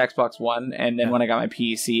Xbox, just an Xbox One, and then when I got my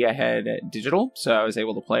PC, I had digital, so I was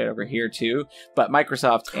able to play it over here too. But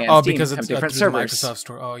Microsoft and Steam have different servers. Microsoft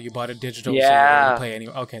Store. Oh, you bought it digital, yeah. So you're able to play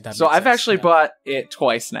anyway. Okay, that makes So I've sense. actually bought it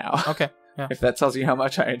twice now. Okay. Yeah. If that tells you how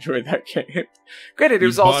much I enjoyed that game. Granted, it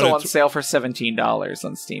was also on sale for $17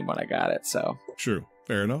 on Steam when I got it, so. True.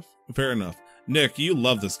 Fair enough. Nick, you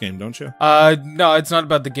love this game, don't you? No, it's not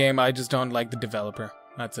about the game. I just don't like the developer.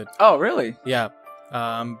 That's it. Oh, really? Yeah.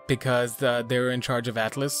 Because they were in charge of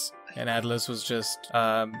Atlas, and Atlas was just,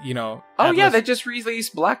 Oh, Atlas, yeah, they just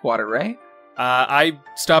released Blackwater, right? I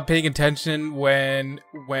stopped paying attention when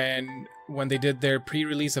they did their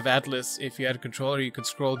pre-release of Atlas. If you had a controller, you could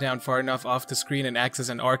scroll down far enough off the screen and access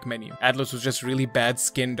an arc menu. Atlas was just really bad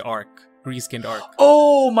reskinned arc.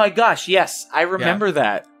 Oh my gosh, yes, I remember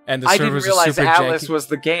that. And the I didn't realize Atlas janky. Was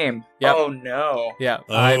the game. Yep. Oh no. Yeah,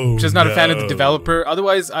 I'm just not a fan of the developer.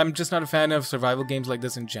 Otherwise, I'm just not a fan of survival games like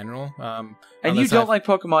this in general. And you don't like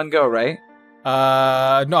Pokemon Go, right?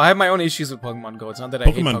 No, I have my own issues with Pokemon Go. It's not that I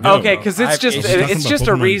hate Pokemon Go. Okay, because it's just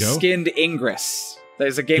a reskinned Ingress.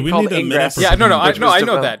 There's a game called Ingress. Yeah, no, I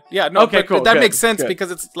know that. Yeah, no, okay, cool. That good, makes sense good. because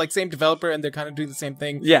it's like same developer and they're kind of doing the same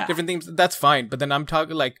thing. Yeah, different things. That's fine. But then I'm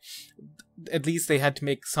talking like, at least they had to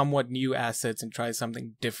make somewhat new assets and try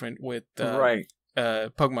something different with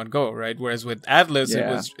Pokemon Go, right? Whereas with Atlas, it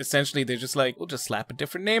was essentially they're just like, we'll just slap a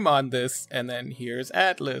different name on this, and then here's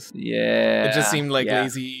Atlas. Yeah, it just seemed like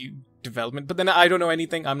lazy development. But then I don't know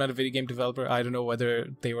anything. I'm not a video game developer. I don't know whether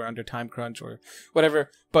they were under time crunch or whatever.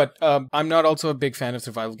 But I'm not also a big fan of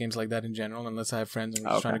survival games like that in general, unless I have friends and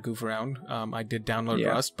we're just trying to goof around. I did download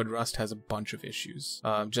Rust, but Rust has a bunch of issues.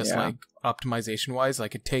 Like optimization wise,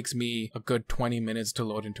 like it takes me a good 20 minutes to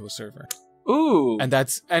load into a server. Ooh.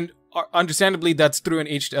 And understandably, that's through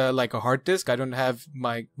an like a hard disk. I don't have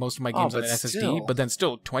most of my games on an SSD, but then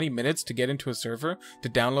still 20 minutes to get into a server to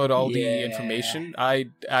download all the information.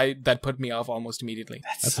 That put me off almost immediately.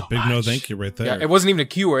 That's so a big no thank you right there. Yeah, it wasn't even a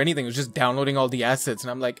queue or anything. It was just downloading all the assets,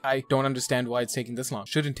 and I'm like, I don't understand why it's taking this long.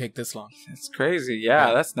 Shouldn't take this long. That's crazy.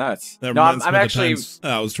 Yeah, that's nuts. I'm actually.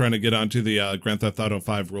 I was trying to get onto the Grand Theft Auto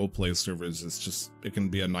 5 roleplay servers. It can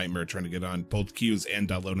be a nightmare trying to get on both queues and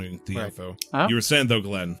downloading the info. Huh? You were saying though,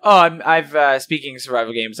 Glenn. Oh, I've speaking of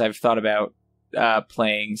survival games, I've thought about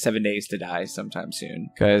playing 7 Days to Die sometime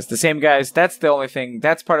soon, because the same guys. That's the only thing.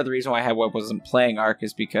 That's part of the reason why I wasn't playing Ark,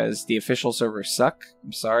 is because the official servers suck.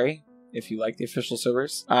 I'm sorry if you like the official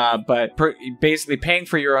servers, but basically paying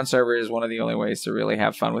for your own server is one of the only ways to really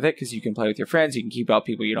have fun with it, because you can play with your friends, you can keep out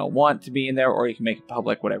people you don't want to be in there, or you can make it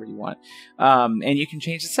public, whatever you want, and you can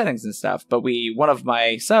change the settings and stuff. But one of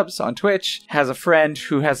my subs on Twitch has a friend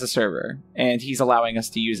who has a server, and he's allowing us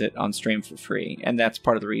to use it on stream for free, and that's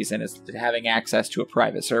part of the reason, is having access to a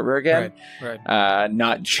private server again, right.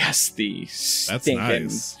 Not just the stinking... That's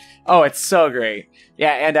nice. Oh, it's so great.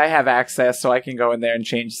 Yeah, and I have access, so I can go in there and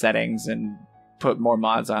change settings and put more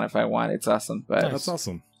mods on if I want. It's awesome. But that's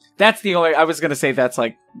awesome. That's the only... I was going to say that's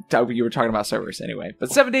like... You were talking about servers anyway.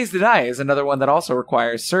 But 7 Days to Die is another one that also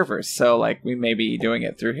requires servers. So, like, we may be doing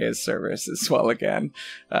it through his servers as well again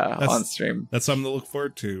on stream. That's something to look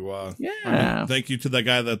forward to. Yeah. Thank you to that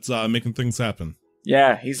guy that's making things happen.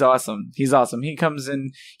 Yeah, he's awesome. He's awesome. He comes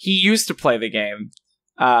in... He used to play the game.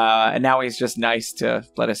 And now he's just nice to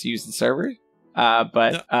let us use the server.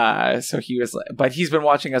 So he was, but he's been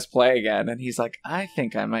watching us play again, and he's like, I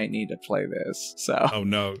think I might need to play this. So. Oh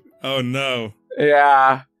no.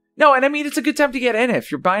 Yeah. No, and I mean, it's a good time to get in.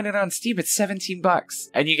 If you're buying it on Steam, it's $17,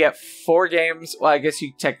 and you get 4 games. Well, I guess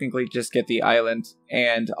you technically just get the island,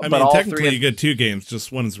 technically you get 2 games.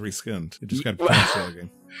 Just one is reskinned. You just got to finish the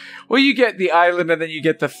game. Well, you get the island, and then you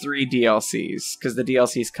get the 3 DLCs, because the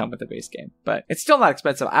DLCs come with the base game. But it's still not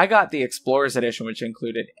expensive. I got the Explorers Edition, which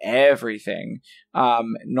included everything.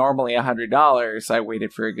 Normally $100. I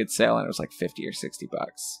waited for a good sale, and it was like $50 or $60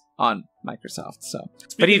 on Microsoft. So,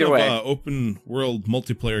 Speaking but either way, open world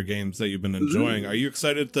multiplayer games that you've been enjoying. Are you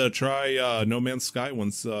excited to try No Man's Sky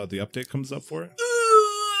once the update comes up for it?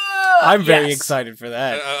 I'm very Yes. excited for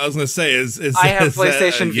that. I was gonna say, is I have is that a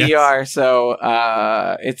PlayStation yes? VR, so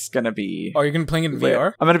it's gonna be. Oh, you're gonna be playing it in lit.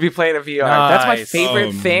 VR? I'm gonna be playing in VR. That's my Nice. favorite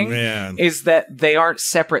Oh, thing. man. Is that they aren't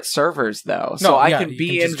separate servers though, so I can you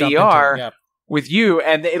be in just jump into VR it, yeah. with you,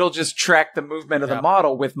 and it'll just track the movement of the Yeah.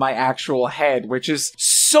 model with my actual head, which is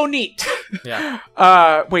so neat. Yeah.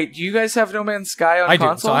 Wait, do you guys have No Man's Sky on I do.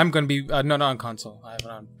 console? So I'm gonna be no, not on console. I have it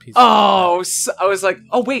on PC. Oh, so I was like,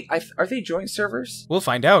 oh wait, are they joint servers? We'll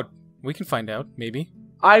find out. We can find out. Maybe.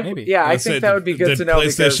 I Maybe. think that would be good to know. Did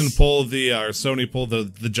PlayStation because pull the or Sony pull the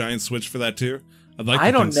giant Switch for that too? I'd like. I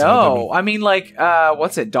to don't think so. know. I mean, like,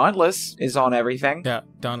 what's it? Dauntless is on everything. Yeah.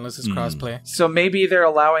 Dauntless is crossplay. So maybe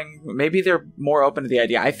they're more open to the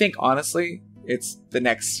idea. I think honestly, it's the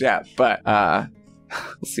next step, but we'll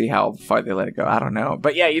see how far they let it go. I don't know.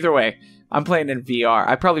 But yeah, either way, I'm playing in VR.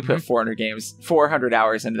 I probably put 400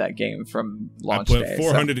 hours into that game from launch I put day.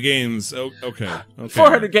 400 games. Oh, okay.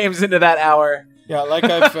 400 games into that hour. Yeah, like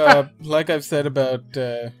I've said about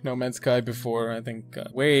No Man's Sky before. I think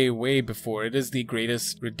way before. It is the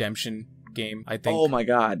greatest redemption game. I think. Oh my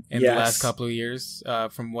god! In the last couple of years,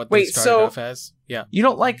 from what they started off as. Yeah. You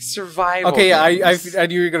don't like survival? Okay, games. I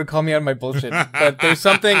knew you were gonna call me out on my bullshit, but there's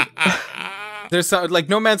something. There's some, like,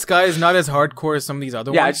 No Man's Sky is not as hardcore as some of these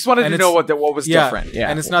other ones. Yeah, I just wanted to know what was different. Yeah,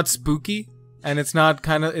 and it's not spooky, and it's not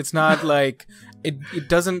like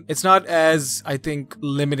it's not as, I think,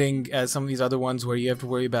 limiting as some of these other ones where you have to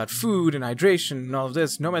worry about food and hydration and all of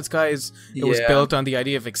this. No Man's Sky was built on the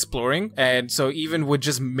idea of exploring, and so even with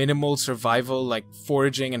just minimal survival, like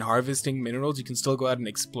foraging and harvesting minerals, you can still go out and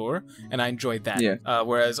explore, and I enjoyed that. Yeah.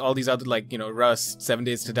 Whereas all these other, like, Rust, 7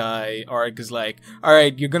 Days to Die, Ark is like, all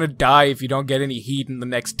right, you're gonna die if you don't get any heat in the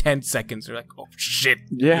next 10 seconds. You're like, oh shit.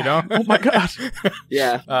 Yeah. Oh my god.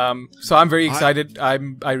 Yeah. So I'm very excited. I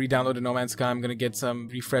re-downloaded No Man's Sky. I'm gonna get some,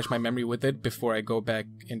 refresh my memory with it before I go back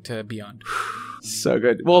into Beyond. So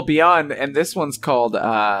good. Well, Beyond, and this one's called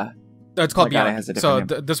it's called God, Beyond. it has a different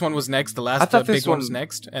So name. this one was next. The I last thought big this one one was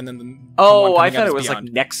next, and then the Oh, one I coming thought out it is was Beyond.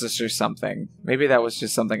 like Nexus or something. Maybe that was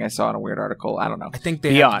just something I saw in a weird article. I don't know. I think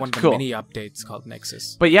they Beyond. have one of the Cool. mini updates called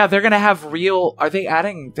Nexus. But yeah, they're gonna have real. Are they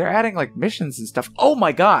adding? They're adding like missions and stuff. Oh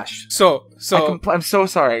my gosh! So I'm so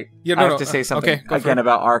sorry. Yeah, I have to say something okay, go for again it.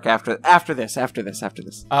 about Ark after this.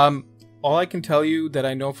 All I can tell you that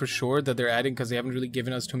I know for sure that they're adding, because they haven't really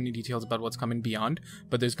given us too many details about what's coming Beyond,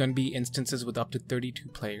 but there's going to be instances with up to 32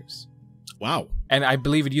 players. Wow. And I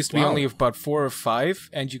believe it used to be Wow. only about 4 or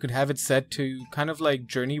 5, and you could have it set to kind of like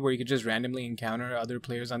Journey, where you could just randomly encounter other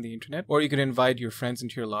players on the internet, or you could invite your friends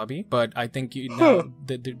into your lobby. But I think now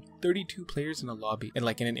there are 32 players in a lobby, and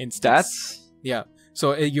like in an instance. Yeah.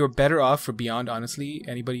 So you're better off for Beyond, honestly,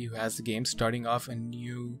 anybody who has the game, starting off a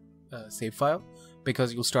new save file,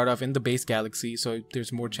 because you'll start off in the base galaxy, so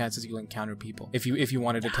there's more chances you'll encounter people if you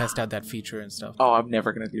wanted to test out that feature and stuff. Oh, I'm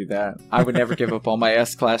never gonna do that. I would never give up all my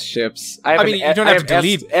S-class ships. I mean, you don't have to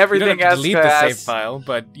delete everything. You don't have to delete the S-class. save file,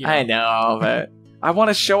 but I know, but I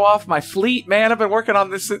want to show off my fleet, man. I've been working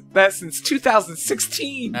on that since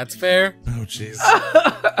 2016. That's fair. Oh, jeez.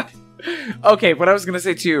 Okay, what I was gonna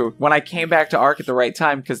say too, when I came back to Ark at the right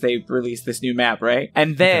time, because they released this new map, right?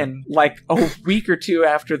 And then, like a week or two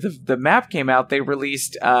after the map came out, they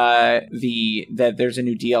released that there's a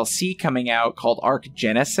new DLC coming out called Ark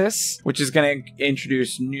Genesis, which is gonna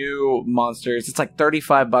introduce new monsters. It's like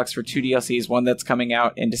 $35 for 2 DLCs, one that's coming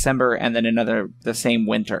out in December, and then another the same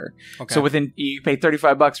winter. Okay. So you pay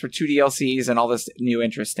 $35 for 2 DLCs and all this new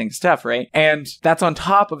interesting stuff, right? And that's on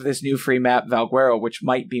top of this new free map, Valguero, which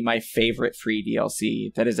might be my favorite free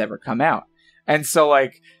DLC that has ever come out. And so,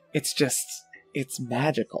 like, it's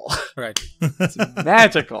magical. Right. It's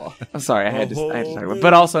magical. I'm sorry, I had to talk about it.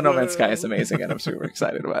 But also, No Man's Sky is amazing, and I'm super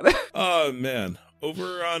excited about it. Oh, man.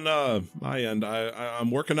 Over on my end, I'm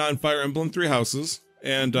working on Fire Emblem 3 Houses,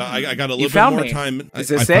 and I got a little bit more time. Is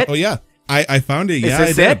this it? Oh, yeah. I found it. Yeah,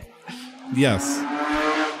 Is this I did. it? Yes.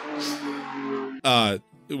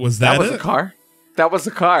 Was that was it? a car. That was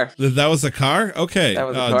a car. That was a car? Okay. That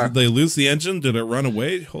was a car. Did they lose the engine? Did it run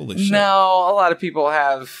away? Holy shit. No, a lot of people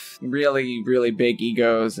have really, really big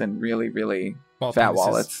egos and really, really fat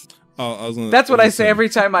wallets. Oh, That's what I say every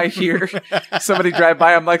time I hear somebody drive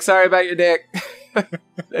by. I'm like, sorry about your dick.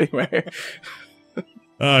 Anyway.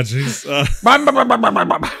 Oh, jeez.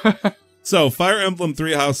 So, Fire Emblem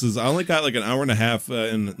 3 Houses, I only got like an hour and a half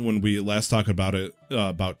when we last talked about it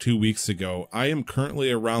about 2 weeks ago. I am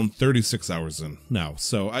currently around 36 hours in now.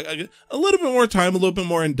 So, I get a little bit more time, a little bit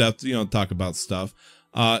more in depth, talk about stuff.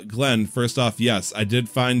 Glenn, first off, yes, I did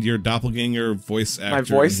find your doppelganger voice actor. My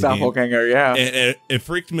voice doppelganger, yeah. And it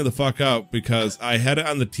freaked me the fuck out because I had it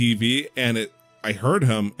on the TV and I heard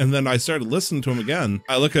him, and then I started listening to him again.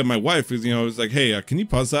 I look at my wife, who's, you know, was like, hey, can you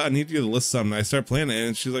pause that? I need you to list something. And I start playing it,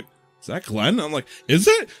 and she's like, is that Glenn? I'm like, is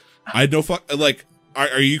it? I had no fuck, like,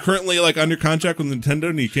 are you currently like under contract with Nintendo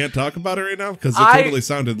and you can't talk about it right now? Because it totally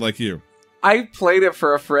sounded like you. I played it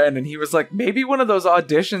for a friend, and he was like, maybe one of those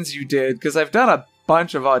auditions you did, because I've done a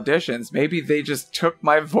bunch of auditions. Maybe they just took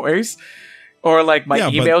my voice, or like my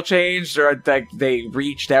email changed, or like they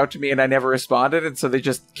reached out to me and I never responded, and so they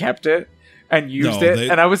just kept it and used it.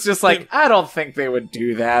 And I was just like, I don't think they would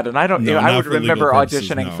do that. And I don't, you know, I would remember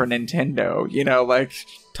auditioning for Nintendo, you know, like.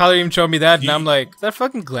 Tyler even showed me that, and I'm like, is that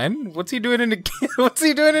fucking Glenn? What's he doing in a What's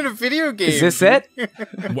he doing in a video game? Is this it?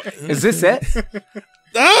 Is this it? For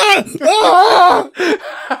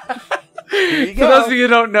those of you who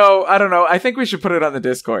don't know, I don't know. I think we should put it on the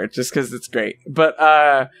Discord just because it's great. But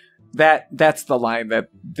that's the line that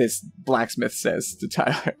this blacksmith says to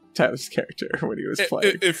Tyler's character when he was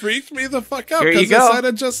playing. It freaked me the fuck out. Here you go. go. It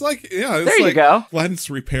sounded just like, it's there you like, go. Glenn's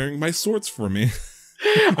repairing my swords for me.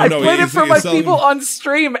 I played it for my people on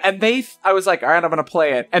stream, and I was like, all right, I'm gonna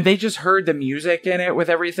play it, and they just heard the music in it with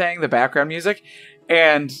everything, the background music,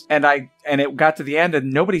 and it got to the end,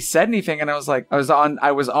 and nobody said anything, and I was like, I was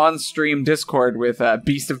on stream Discord with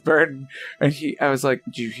Beast of Burden, and I was like,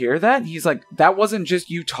 did you hear that? He's like, that wasn't just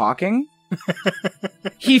you talking.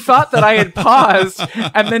 He thought that I had paused,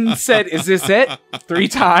 and then said, "Is this it?" 3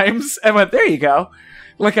 times, and went, there you go,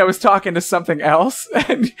 like I was talking to something else,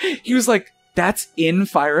 and he was like, that's in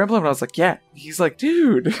Fire Emblem? And I was like, yeah. He's like,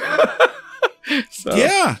 dude. So,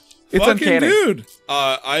 yeah. It's uncanny. Dude.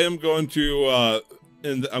 I am going to,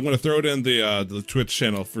 and I'm going to throw it in the Twitch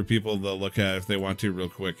channel for people to look at if they want to real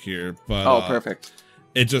quick here. But perfect.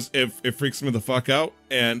 It just, it freaks me the fuck out,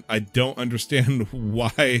 and I don't understand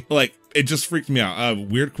why. Like, it just freaked me out.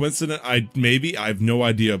 Weird coincidence. I have no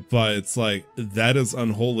idea, but it's like, that is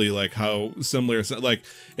unholy, like how similar, like,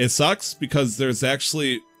 it sucks because there's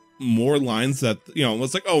actually more lines that, you know,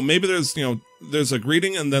 it's like, oh, maybe there's, you know, there's a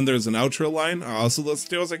greeting and then there's an outro line. I also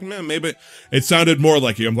listened to it. I was like, man, maybe it sounded more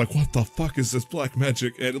like you. I'm like, what the fuck is this black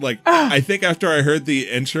magic? And like, I think after I heard the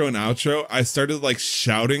intro and outro, I started like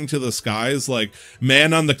shouting to the skies, like,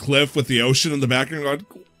 man on the cliff with the ocean in the background, going,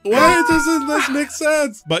 why doesn't this make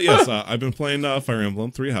sense? But yes, I've been playing Fire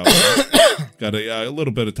Emblem 3 Houses. Got a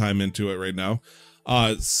little bit of time into it right now.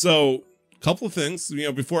 So couple of things, you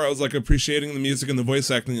know, before I was like appreciating the music and the voice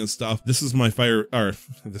acting and stuff. This is my fire.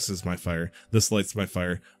 This lights my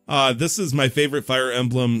fire. This is my favorite Fire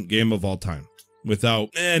Emblem game of all time, without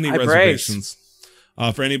any reservations.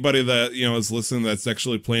 For anybody that, you know, is listening that's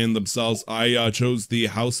actually playing themselves, I chose the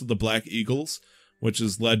House of the Black Eagles, which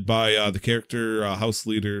is led by the character house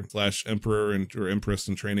leader / emperor or empress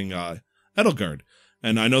in training, Edelgard.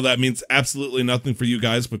 And I know that means absolutely nothing for you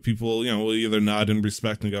guys, but people, you know, will either nod in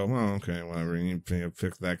respect and go, oh, okay, whatever, you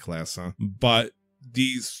pick that class, huh? But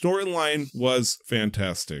the storyline was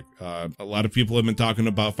fantastic. A lot of people have been talking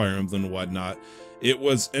about Fire Emblem and whatnot. It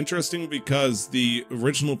was interesting because the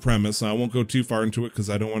original premise, and I won't go too far into it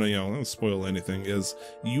because I don't want to, you know, spoil anything, is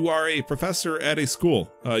you are a professor at a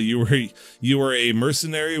school. You were a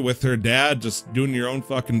mercenary with her dad, just doing your own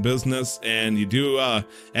fucking business, and you do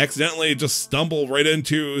accidentally just stumble right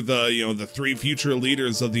into the, you know, the 3 future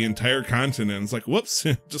leaders of the entire continent. It's like, whoops,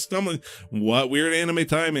 just stumbling. What weird anime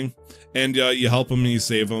timing. And you help him and you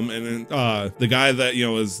save him, and then the guy that, you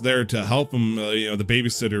know, is there to help him, you know, the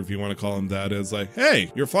babysitter, if you want to call him that, is like,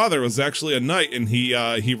 hey, your father was actually a knight and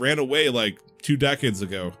he ran away like 2 decades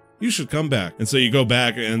ago. You should come back. And so you go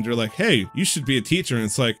back and they're like, hey, you should be a teacher. And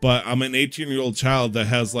it's like, but I'm an 18-year-old child that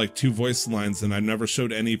has like 2 voice lines and I never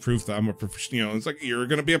showed any proof that I'm a professional. You know, it's like, you're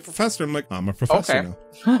going to be a professor. I'm like, I'm a professor now.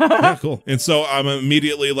 Yeah, cool. And so I'm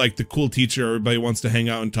immediately like the cool teacher. Everybody wants to hang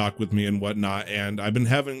out and talk with me and whatnot. And I've been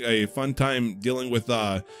having a fun time dealing with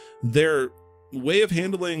their way of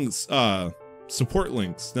handling support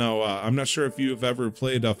links. Now, I'm not sure if you've ever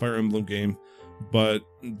played a Fire Emblem game, but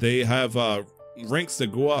they have ranks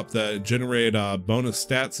that go up that generate bonus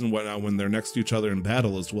stats and whatnot when they're next to each other in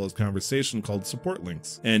battle, as well as conversation, called support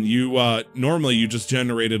links. And you normally you just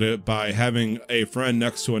generated it by having a friend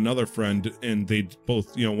next to another friend, and they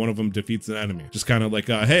both, you know, one of them defeats an enemy, just kind of like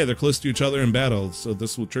hey, they're close to each other in battle, so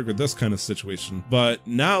this will trigger this kind of situation. But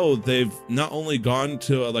now they've not only gone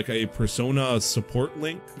to like a persona support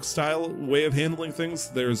link style way of handling things,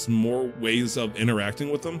 there's more ways of interacting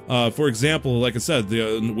with them. For example, like I said,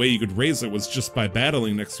 the way you could raise it was just just by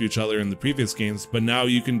battling next to each other in the previous games, but now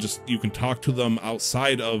you can talk to them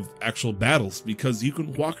outside of actual battles because you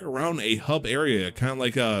can walk around a hub area, kind of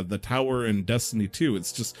like the tower in Destiny 2.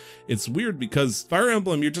 It's weird because Fire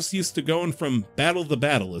Emblem, you're just used to going from battle to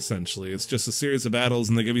battle, essentially. It's just a series of battles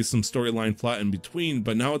and they give you some storyline plot in between,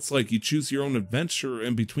 but now it's like you choose your own adventure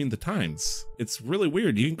in between the times. It's really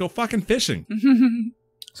weird. You can go fucking fishing.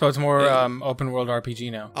 So it's more open world RPG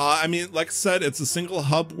now. I mean, like I said, it's a single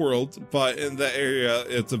hub world, but in that area,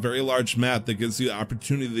 it's a very large map that gives you the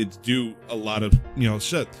opportunity to do a lot of,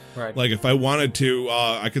 shit. Right. Like if I wanted to,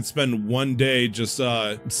 I could spend one day just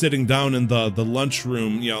sitting down in the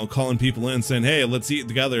lunchroom, calling people in saying, hey, let's eat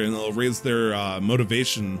together, and they'll raise their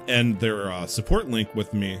motivation and their support link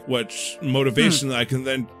with me, which motivation I can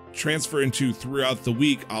then transfer into throughout the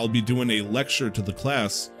week. I'll be doing a lecture to the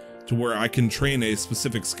class to where I can train a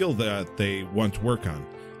specific skill that they want to work on,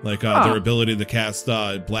 like their ability to cast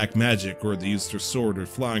black magic, or they use their sword or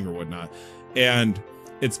flying or whatnot. And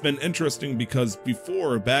it's been interesting because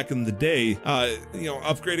before, back in the day,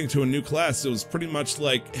 upgrading to a new class, it was pretty much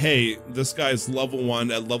like, hey, this guy's level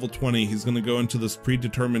 1 at level 20. He's going to go into this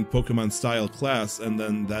predetermined Pokemon style class, and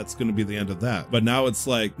then that's going to be the end of that. But now it's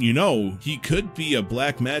like, he could be a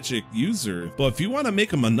black magic user, but if you want to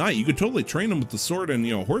make him a knight, you could totally train him with the sword and,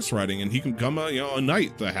 horse riding, and he can become a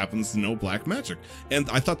knight that happens to know black magic. And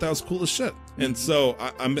I thought that was cool as shit. And so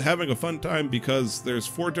I'm having a fun time because there's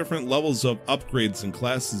 4 different levels of upgrades and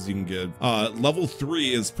classes you can get. Level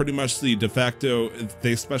 3 is pretty much the de facto. If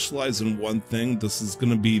they specialize in one thing, this is going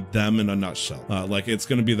to be them in a nutshell. Like it's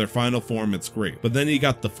going to be their final form. It's great. But then you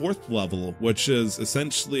got the 4th level, which is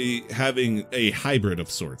essentially having a hybrid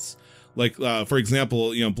of sorts. Like, for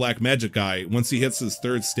example, Black Magic guy, once he hits his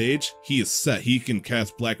 3rd stage, he is set. He can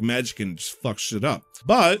cast Black Magic and just fuck shit up.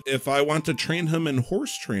 But if I want to train him in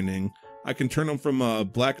horse training, I can turn him from a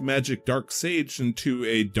Black Magic Dark Sage into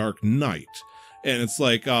a Dark Knight. And it's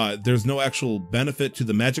like, there's no actual benefit to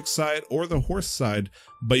the magic side or the horse side,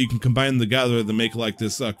 but you can combine them together to make like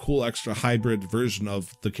this cool extra hybrid version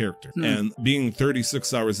of the character. And being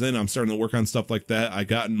 36 hours in, I'm starting to work on stuff like that. I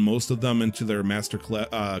gotten most of them into their master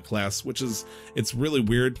class, which is, it's really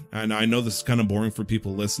weird. And I know this is kind of boring for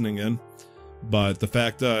people listening in. But the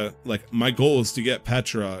fact, like, my goal is to get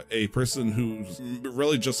Petra, a person who's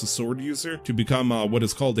really just a sword user, to become what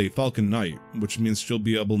is called a Falcon Knight, which means she'll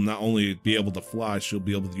be able not only be able to fly, she'll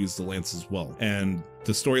be able to use the lance as well. And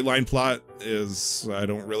the storyline plot is, I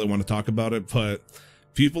don't really want to talk about it, but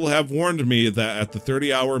people have warned me that at the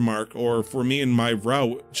 30-hour mark, or for me in my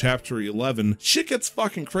route, chapter 11, shit gets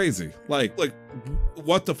fucking crazy. Like,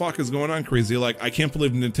 what the fuck is going on crazy? Like, I can't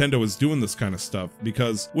believe Nintendo is doing this kind of stuff,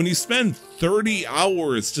 because when you spend 30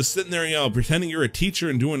 hours just sitting there, pretending you're a teacher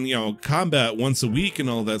and doing, combat once a week and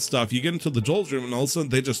all that stuff, you get into the doldrum and all of a sudden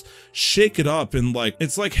they just shake it up, and like,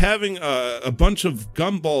 it's like having a bunch of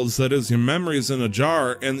gumballs that is your memories in a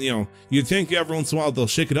jar, and you'd think every once in a while they'll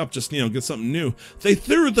shake it up, just, get something new. They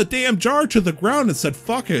threw the damn jar to the ground and said,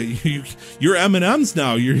 fuck it, you're M&Ms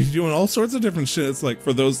now, you're doing all sorts of different shit. It's like,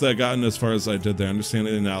 for those that gotten as far as I did, they understand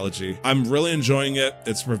the analogy. I'm really enjoying it.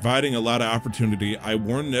 It's providing a lot of opportunity. I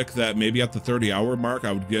warned Nick that maybe at the 30-hour mark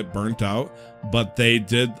I would get burnt out, but they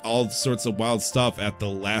did all sorts of wild stuff at the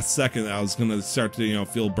last second. I was gonna start to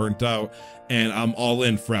feel burnt out, and I'm all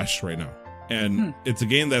in fresh right now. And it's a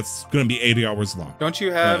game that's gonna be 80 hours long. Don't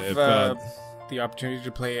you have the opportunity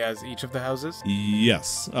to play as each of the houses?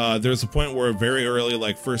 Yes. There's a point where very early,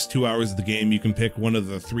 like first 2 hours of the game, you can pick one of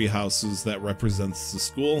the 3 houses that represents the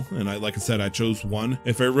school. And like I said, I chose one.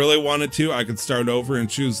 If I really wanted to, I could start over and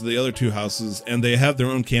choose the other 2 houses, and they have their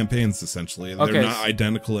own campaigns, essentially. Okay. They're not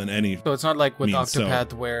identical in any So it's not like with means,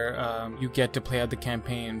 Octopath where you get to play out the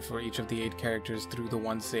campaign for each of the 8 characters through the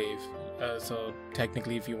one save. So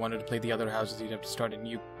technically, if you wanted to play the other houses, you'd have to start a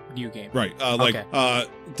new game. Right.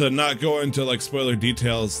 To not go into like spoiler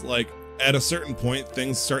details, like at a certain point,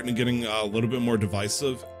 things starting getting a little bit more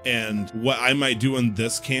divisive, and what I might do in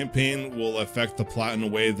this campaign will affect the plot in a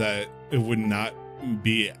way that it would not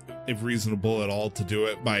be reasonable at all to do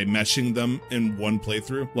it by meshing them in one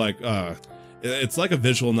playthrough. Like, it's like a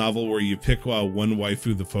visual novel where you pick one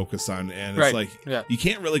waifu to focus on, and it's you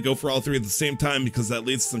can't really go for all 3 at the same time because that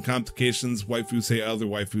leads to some complications. Waifus say other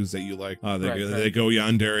waifus that you like. They go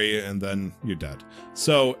yandere, and then you're dead.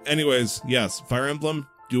 So anyways, yes, Fire Emblem,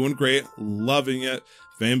 doing great, loving it.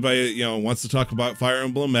 If anybody, wants to talk about Fire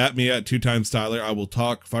Emblem, at me at 2xTyler. I will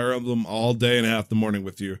talk Fire Emblem all day and half the morning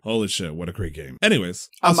with you. Holy shit, what a great game. Anyways.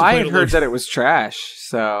 I had heard that it was trash,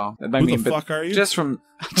 so... Who the fuck are you? Just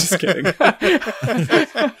kidding.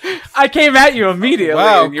 I came at you immediately,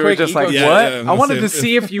 and you were just like, what? I wanted to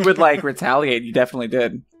see if you would, retaliate. You definitely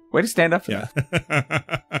did. Way to stand up for Yeah.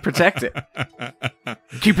 that. Protect it.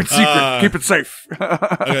 Keep it secret. Keep it safe. I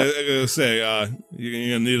gotta say,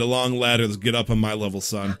 you're gonna need a long ladder to get up on my level,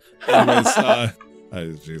 son. Anyways,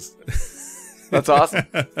 jeez. That's awesome.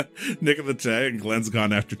 Nick in the chat, and Glenn's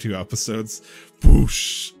gone after 2 episodes.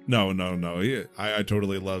 Boosh. No. Yeah, I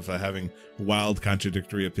totally love having wild,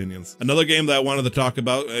 contradictory opinions. Another game that I wanted to talk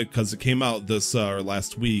about, because it came out this or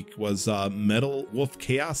last week, was Metal Wolf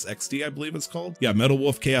Chaos XD, I believe it's called. Yeah, Metal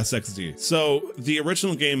Wolf Chaos XD. So the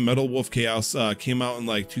original game, Metal Wolf Chaos, came out in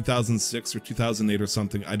like 2006 or 2008 or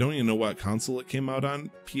something. I don't even know what console it came out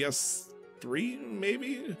on. PS3,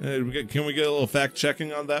 maybe? Can we get a little fact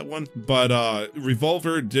checking on that one? But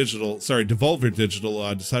Devolver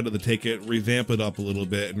Digital decided to take it, revamp it up a little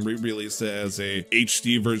bit, and re-release it as a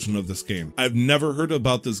HD version of this game. I've never heard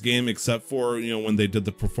about this game except for, when they did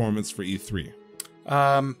the performance for E3.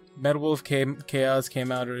 Metal Wolf Chaos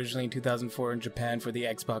came out originally in 2004 in Japan for the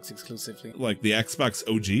Xbox exclusively. Like the Xbox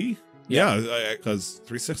OG? Yeah, because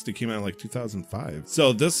 360 came out in like 2005.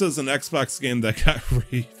 So this is an Xbox game that got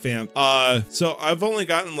revamped. So I've only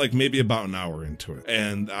gotten like maybe about an hour into it,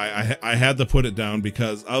 and I had to put it down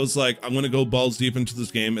because I was like, I'm gonna go balls deep into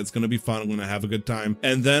this game. It's gonna be fun. I'm gonna have a good time.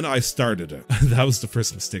 And then I started it. That was the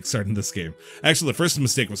first mistake, starting this game. Actually, the first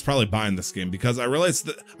mistake was probably buying this game because I realized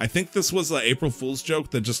that I think this was an April Fool's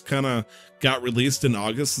joke that just kind of got released in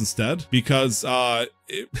August instead because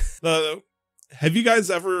have you guys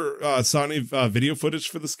ever saw any video footage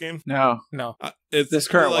for this game? No. It's this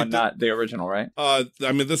current like one, not the original, right? I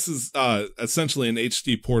mean, this is essentially an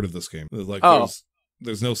HD port of this game. Like,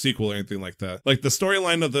 there's no sequel or anything like that. Like, the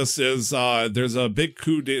storyline of this is there's a big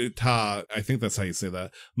coup d'etat, I think that's how you say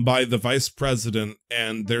that, by the vice president,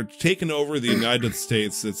 and they're taking over the United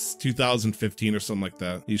States. It's 2015 or something like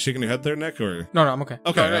that. You shaking your head there, Nick? Or No, I'm okay.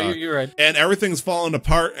 Okay, no, you're right. And everything's falling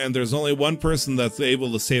apart, and there's only one person that's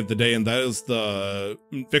able to save the day, and that is the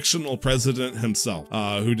fictional president himself,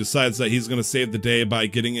 who decides that he's going to save the day by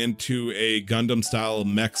getting into a Gundam-style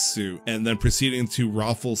mech suit, and then proceeding to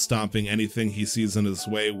raffle stomping anything he sees in his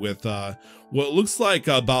way with what looks like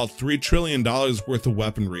about $3 trillion worth of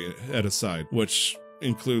weaponry at his side, which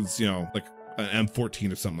includes, like an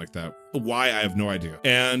M14 or something like that. Why, I have no idea.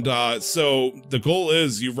 And so the goal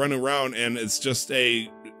is you run around and it's just a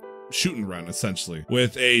shoot and run, essentially,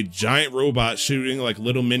 with a giant robot shooting like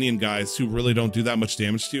little minion guys who really don't do that much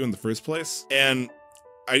damage to you in the first place. And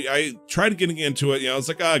I tried getting into it, I was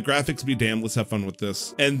like, graphics be damned, let's have fun with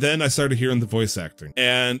this. And then I started hearing the voice acting.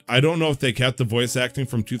 And I don't know if they kept the voice acting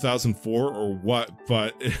from 2004 or what,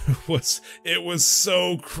 but it was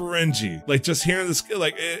so cringy. Like, just hearing this,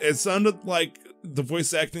 like, it sounded like the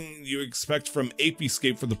voice acting you expect from Ape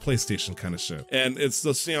Escape for the PlayStation kind of shit. And it's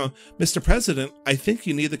just, Mr. President, I think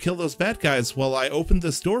you need to kill those bad guys while I open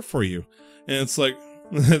this door for you. And it's like,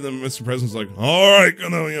 and then Mr. President's like, all right,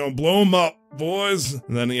 gonna, blow them up, boys.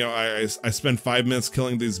 And then, I spend 5 minutes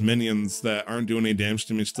killing these minions that aren't doing any damage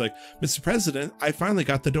to me. She's like, Mr. President, I finally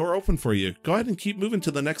got the door open for you. Go ahead and keep moving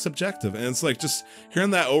to the next objective. And it's like, just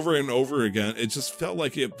hearing that over and over again, it just felt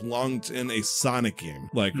like it belonged in a Sonic game,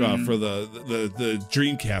 like for the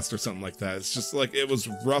Dreamcast or something like that. It's just like, it was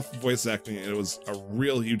rough voice acting. It was a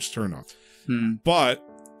real huge turnoff. But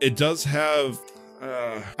it does have...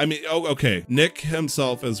 okay. Nick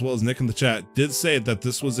himself, as well as Nick in the chat, did say that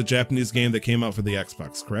this was a Japanese game that came out for the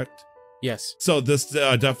Xbox, correct? Yes. So this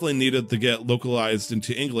definitely needed to get localized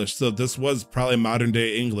into English. So this was probably modern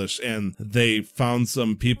day English, and they found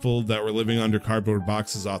some people that were living under cardboard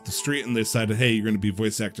boxes off the street, and they decided, hey, you're going to be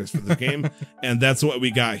voice actors for the game. And that's what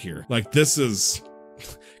we got here. Like, this is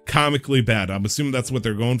comically bad. I'm assuming that's what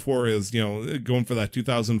they're going for, is, going for that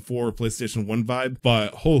 2004 PlayStation 1 vibe.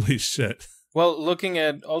 But holy shit. Well, looking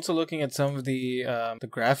at some of the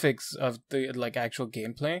graphics of the actual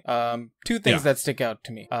gameplay, two things that stick out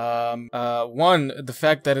to me. One, the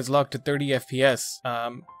fact that it's locked to 30 FPS,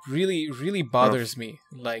 really bothers me.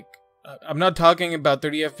 Like, I'm not talking about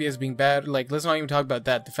 30 FPS being bad. Like, let's not even talk about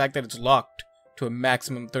that. The fact that it's locked to a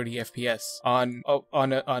maximum 30 FPS on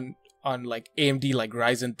like AMD like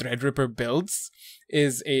Ryzen Threadripper builds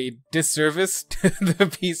is a disservice to the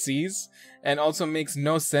PCs, and also makes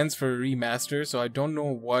no sense for a remaster. So I don't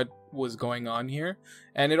know what was going on here,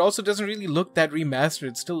 and it also doesn't really look that remastered.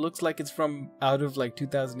 It still looks like it's from out of like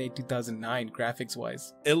 2008 2009 graphics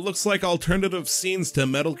wise. It looks like alternative scenes to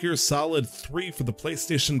Metal Gear Solid 3 for the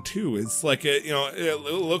PlayStation 2. It's like it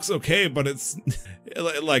looks okay, but it's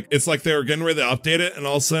like they were getting ready to update it, and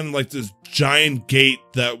all of a sudden like this giant gate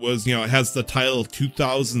that was, it has the title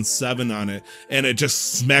 2007 on it, and it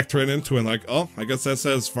just smacked right into it. Like, oh, I guess that's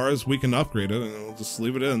as far as we can upgrade it, and we'll just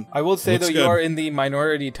leave it in. I will say, Looks though, good. you are in the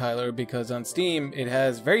minority, Tyler, because on Steam, it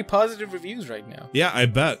has very positive reviews right now. Yeah, I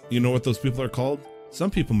bet. You know what those people are called? Some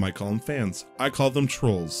people might call them fans. I call them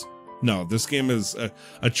trolls. No, this game is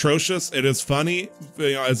atrocious. It is funny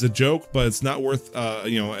as a joke, but it's not worth a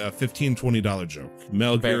 $15, $20 joke.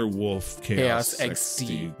 Metal Gear Wolf Chaos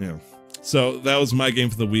XD. Yeah. So that was my game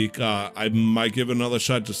for the week. I might give it another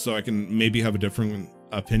shot just so I can maybe have a different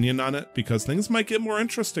opinion on it, because things might get more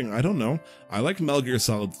interesting. I don't know. I like Metal Gear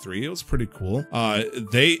Solid 3. It was pretty cool.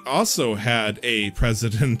 They also had a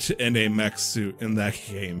president in a mech suit in that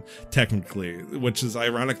game, technically, which is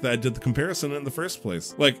ironic that I did the comparison in the first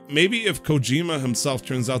place. Like, maybe if Kojima himself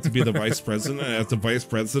turns out to be the vice president, and as the vice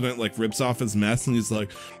president, like, rips off his mask and he's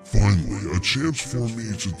like, finally, a chance for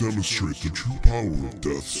me to demonstrate the true power of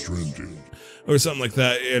Death Stranding. Or something like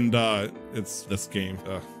that, and it's this game.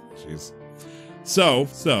 Jeez. So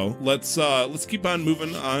let's keep on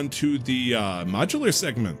moving on to the modular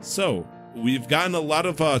segment. So we've gotten a lot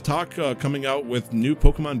of talk coming out with new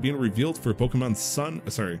Pokemon being revealed for Pokemon Sun.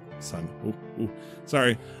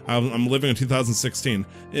 Sorry, I'm living in 2016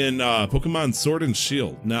 in Pokemon Sword and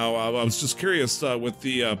Shield. Now I was just curious with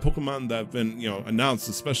the Pokemon that have been announced,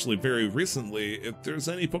 especially very recently, if there's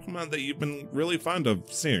any Pokemon that you've been really fond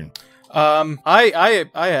of seeing. I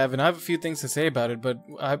have, and I have a few things to say about it, but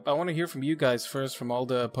I want to hear from you guys first, from all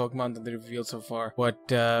the Pokemon that they revealed so far.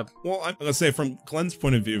 Well, I'm gonna say, from Glenn's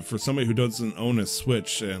point of view, for somebody who doesn't own a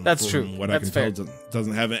Switch, and that's from true. What I can tell,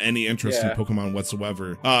 doesn't have any interest in Pokemon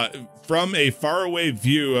whatsoever. From a faraway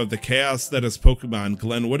view of the chaos that is Pokemon,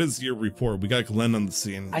 Glenn, what is your report? We got Glenn on the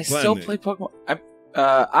scene. I Glenn, still play Pokemon.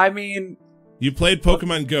 I mean, you played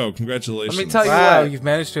Pokemon Go. Congratulations. let me tell you wow, what. you've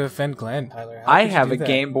managed to offend Glenn, Tyler. I have a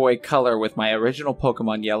Game Boy Color with my original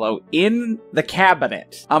Pokemon Yellow in the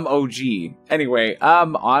cabinet. I'm OG. Anyway,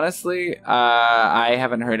 honestly, I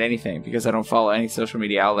haven't heard anything because I don't follow any social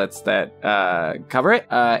media outlets that cover it,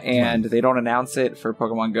 and they don't announce it for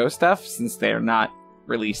Pokemon Go stuff since they're not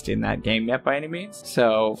released in that game yet by any means.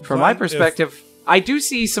 So, from my perspective, I do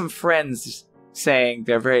see some friends saying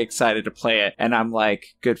they're very excited to play it, and I'm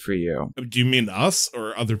like, good for you. Do you mean us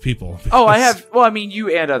or other people? Oh, I have, well, I mean you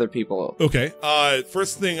and other people. Okay,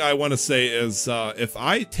 first thing I want to say is, if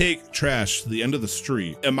I take trash to the end of the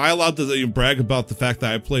street, am I allowed to brag about the fact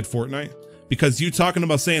that I played Fortnite? Because you talking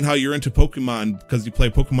about saying how you're into Pokemon because you play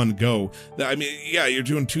Pokemon Go, I mean, yeah, you're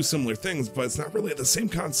doing two similar things, but it's not really the same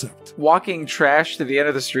concept. Walking trash to the end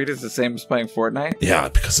of the street is the same as playing Fortnite? Yeah,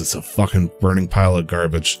 because it's a fucking burning pile of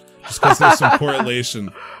garbage. Just because there's some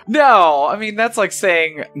correlation. No, I mean, that's like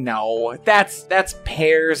saying, no, that's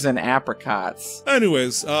pears and apricots.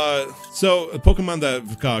 Anyways, so Pokemon that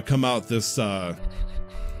have come out this time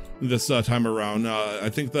around, I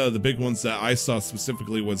think the big ones that I saw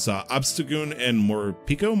specifically was Obstagoon and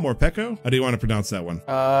Morpeko? How do you want to pronounce that one?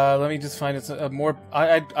 Let me just find it.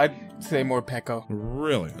 I'd say Morpeko.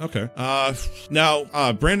 Really? Okay.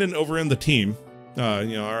 Now, Brandon over in the team,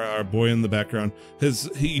 our boy in the background,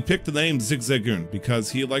 he picked the name Zigzagoon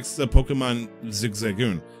because he likes the Pokemon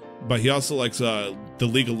Zigzagoon, but he also likes the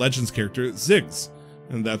League of Legends character Ziggs.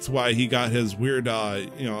 And that's why he got his weird,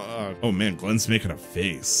 oh man, Glenn's making a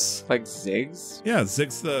face. Like Ziggs? Yeah,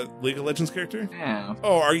 Ziggs, the League of Legends character? Yeah.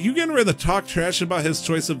 Oh, are you getting ready to talk trash about his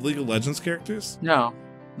choice of League of Legends characters? No,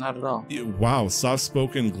 not at all. Wow,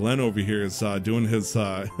 soft-spoken Glenn over here is doing his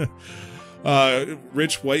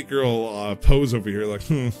rich white girl pose over here, like,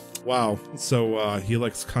 wow. So he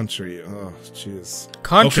likes country. Oh, jeez.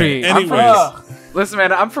 Country. Okay, anyways. Listen,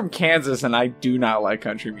 man, I'm from Kansas and I do not like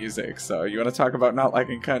country music. So you want to talk about not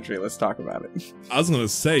liking country? Let's talk about it. I was gonna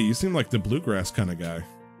say, you seem like the bluegrass kind of guy.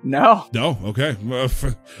 No. No. Okay.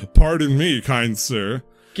 Pardon me, kind sir.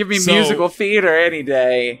 Give me musical theater any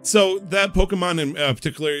day. So that Pokemon in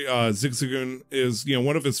particular, Zigzagoon, is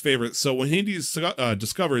one of his favorites. So when he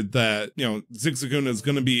discovered that Zigzagoon is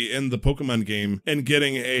going to be in the Pokemon game and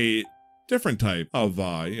getting a different type of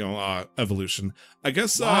evolution, I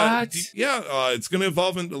guess it's going to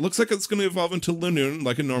evolve. It looks like it's going to evolve into Linoon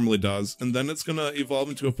like it normally does, and then it's going to evolve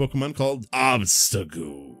into a Pokemon called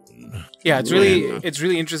Obstagoon. Yeah, it's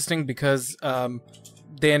really interesting because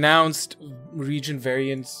they announced region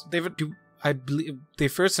variants. I believe they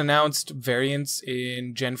first announced variants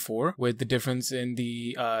in Gen 4 with the difference in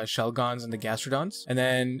the Shelgons and the Gastrodons. And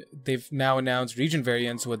then they've now announced region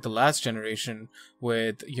variants with the last generation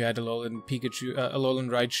with you had Alolan Pikachu, Alolan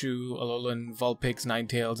Raichu, Alolan Vulpix,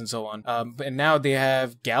 Ninetales, and so on. And now they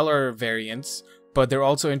have Galar variants, but they're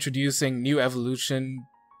also introducing new evolution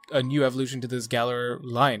a new evolution to this Galar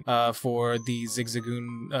line for the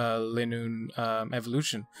Zigzagoon Linoon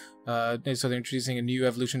evolution. And so they're introducing a new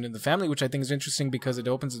evolution in the family, which I think is interesting because it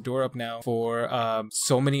opens the door up now for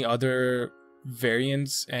so many other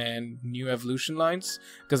variants and new evolution lines.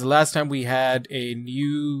 Because the last time we had a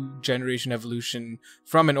new generation evolution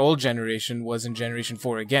from an old generation was in Generation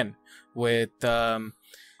 4 again, with the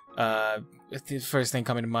first thing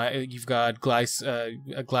coming to mind, you've got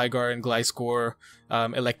Gligar and Gliscor,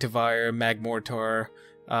 Electivire, Magmortar,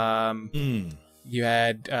 you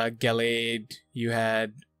had Gallade, you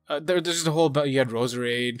had there's just a whole you had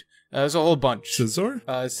Roserade. There's a whole bunch. Scizor?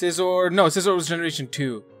 Scizor was Generation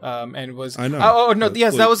 2. And it was... I know. Oh, no,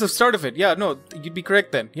 yes, that was the start of it. Yeah, no, you'd be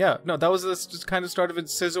correct then. Yeah, no, that was the kind of start of it.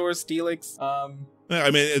 Scizor, Steelix. I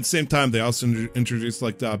mean, at the same time, they also introduced,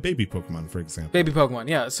 like, baby Pokemon, for example. Baby Pokemon,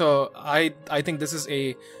 yeah. So, I think this is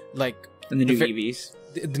a, like... And the new EVs.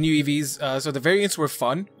 The new EVs. So, the variants were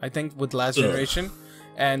fun, I think, with last generation.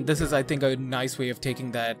 And this is, I think, a nice way of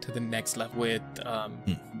taking that to the next level with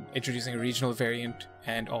introducing a regional variant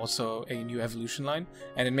and also a new evolution line.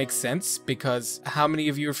 And it makes sense because how many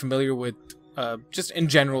of you are familiar with, just in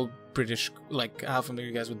general, British, like, how familiar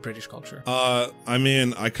are you guys with British culture? I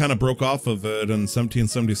mean, I kind of broke off of it in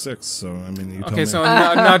 1776, so, I mean, you tell me. Okay, so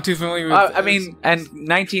not too familiar with... I mean, and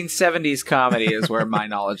 1970s comedy is where my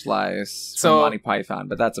knowledge lies from Monty Python,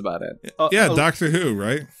 but that's about it. Yeah, Doctor Who,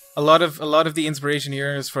 right? A lot of the inspiration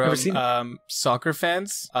here is from soccer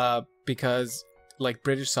fans, because like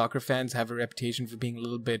British soccer fans have a reputation for being a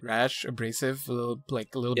little bit rash, abrasive, a little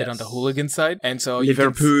bit on the hooligan side, and so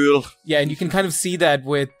Liverpool. And you can kind of see that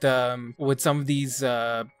with some of these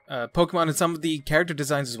Pokemon and some of the character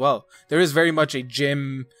designs as well. There is very much a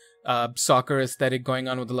gym soccer aesthetic going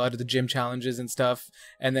on with a lot of the gym challenges and stuff,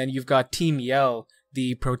 and then you've got Team Yell,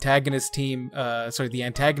 the protagonist team, the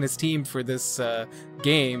antagonist team for this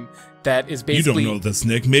game that is basically... You don't know this,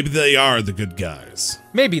 Nick. Maybe they are the good guys.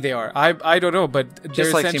 Maybe they are. I don't know, but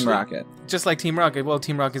just like Team Rocket. Just like Team Rocket. Well,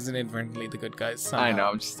 Team Rocket isn't inherently the good guys.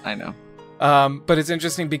 Somehow. I know. But it's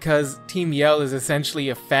interesting because Team Yell is essentially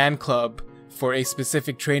a fan club for a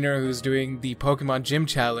specific trainer who's doing the Pokemon Gym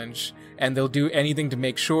Challenge, and they'll do anything to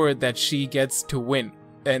make sure that she gets to win.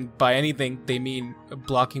 And by anything, they mean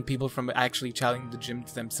blocking people from actually challenging the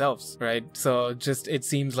gyms themselves, right? So just, it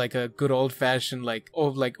seems like a good old-fashioned, like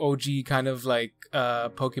OG kind of like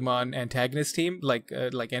Pokemon antagonist team, like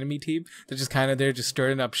enemy team. They're just kind of there just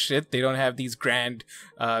stirring up shit. They don't have these grandiose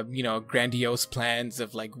plans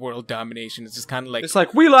of like world domination. It's just kind of like... It's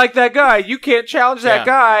like, we like that guy. You can't challenge that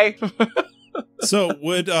guy. So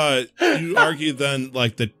would you argue then,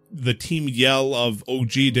 like, the Team Yell of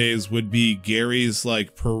OG days would be Gary's,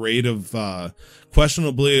 like, parade of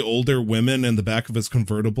questionably older women in the back of his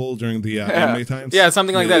convertible during the anime times? Yeah,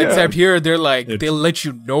 something like that, except here they're like, they'll let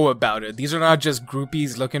you know about it. These are not just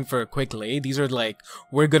groupies looking for a quick lay. These are like,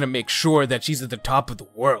 we're gonna make sure that she's at the top of the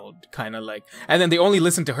world, kind of like. And then they only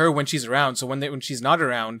listen to her when she's around, so when she's not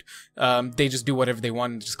around, they just do whatever they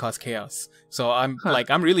want and just cause chaos. So I'm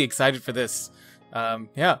really excited for this.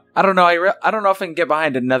 Yeah. I don't know. I don't know if I can get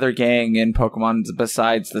behind another gang in Pokemon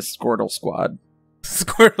besides the Squirtle Squad.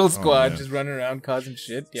 Squirtle Squad just running around causing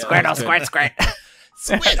shit. Yeah, Squirt.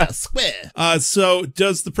 So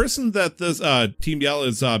does the person that this Team Yell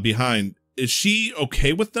is behind, is she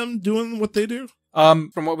okay with them doing what they do?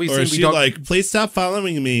 From what we see, or is she like, please stop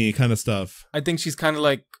following me kind of stuff? I think she's kind of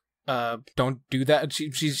like, don't do that. She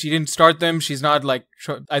didn't start them. She's not like,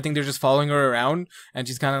 I think they're just following her around, and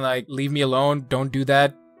she's kind of like, leave me alone, don't do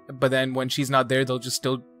that. But then when she's not there, they'll just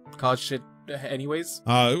still cause shit anyways.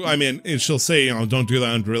 I mean, and she'll say, don't do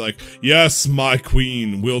that, and we're like, yes, my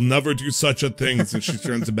queen, we'll never do such a thing. And she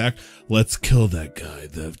turns it back, let's kill that guy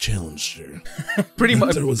that challenged her. Pretty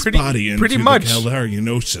much. Body into the Galarian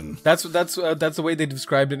Ocean. That's the way they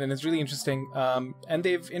described it, and it's really interesting. And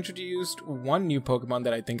they've introduced one new Pokemon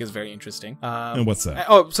that I think is very interesting. And what's that?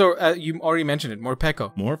 You already mentioned it,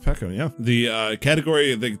 Morpeko. Morpeko, yeah. The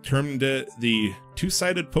category, they termed it the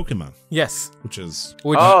two-sided Pokemon. Yes. Which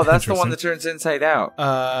that's the one that turns inside out.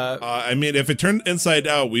 I mean, if it turned inside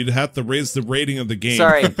out, we'd have to raise the rating of the game.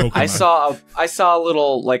 Sorry, I saw a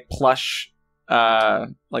little like plush,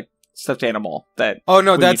 like stuffed animal that. Oh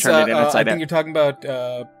no, that's. I think you're talking about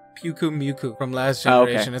Mewtwo from last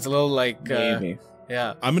generation. Okay. It's a little like. Maybe.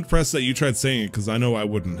 Yeah. I'm impressed that you tried saying it because I know I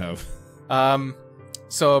wouldn't have.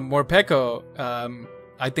 So Morpeko,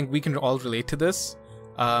 I think we can all relate to this.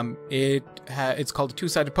 It's called a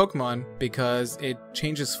two-sided Pokemon because it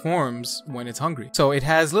changes forms when it's hungry. So it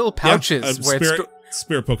has little pouches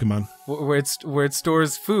spirit Pokemon where it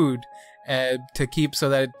stores food,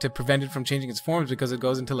 to prevent it from changing its forms, because it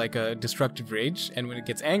goes into like a destructive rage, and when it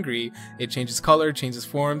gets angry, it changes color, changes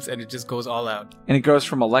forms, and it just goes all out. And it goes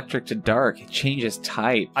from electric to dark. It changes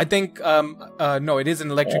type. I think no, it is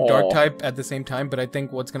an electric dark type at the same time, but I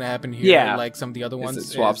think what's going to happen here, like some of the other ones, it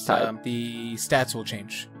swaps type. The stats will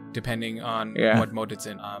change depending on what mode it's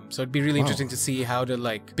in. So it'd be really interesting to see how to,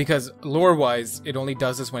 like, because lore wise it only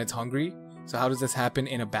does this when it's hungry. So how does this happen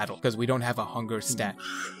in a battle? Because we don't have a hunger stat.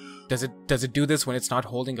 Does it do this when it's not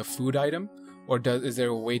holding a food item, or is there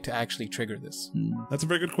a way to actually trigger this? That's a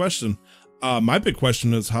very good question. My big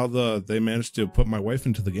question is how they managed to put my wife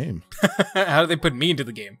into the game. How do they put me into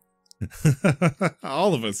the game?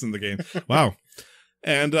 All of us in the game. Wow.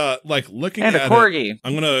 And like looking and at a corgi.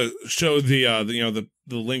 I'm gonna show the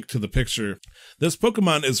link to the picture. This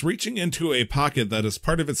Pokemon is reaching into a pocket that is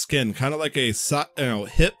part of its skin, kind of like a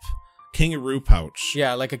hip kangaroo pouch.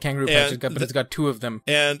 Yeah, like a kangaroo pouch, but it's got two of them.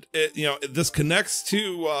 And this connects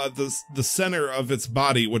to the center of its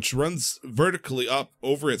body, which runs vertically up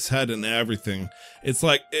over its head and everything. It's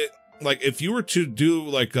like if you were to do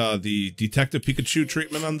like the Detective Pikachu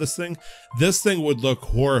treatment on this thing would look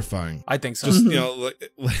horrifying. I think so. Just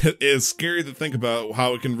it's scary to think about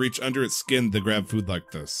how it can reach under its skin to grab food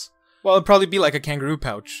like this. Well, it'd probably be like a kangaroo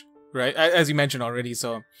pouch, right? As you mentioned already,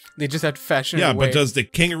 so they just have to fashion it away. But does the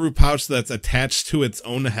kangaroo pouch that's attached to its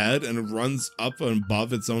own head and runs up and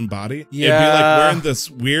above its own body? Yeah. It'd be like wearing this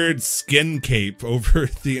weird skin cape over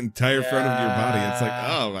the entire front of your body. It's like,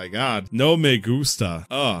 oh my god. No me gusta.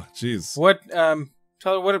 Oh, jeez. What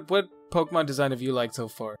Pokemon design have you liked so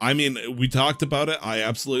far? I mean, we talked about it. I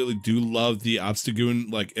absolutely do love the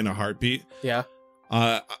Obstagoon, like, in a heartbeat. Yeah.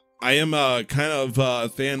 I am kind of a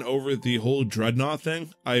fan over the whole Dreadnought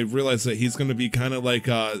thing. I realize that he's going to be kind of like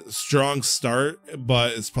a strong start,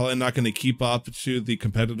 but it's probably not going to keep up to the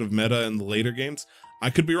competitive meta in the later games.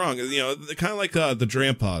 I could be wrong. Kind of like the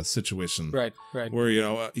Drampa situation. Right.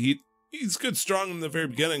 Where, he's good strong in the very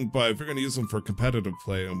beginning, but if you're going to use him for competitive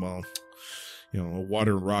play, well,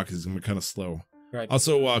 Water and Rock is going to be kind of slow. Right.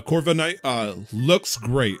 Also, Corviknight looks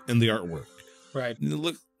great in the artwork. Right.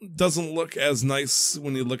 Doesn't look as nice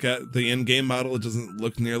when you look at the in-game model. It doesn't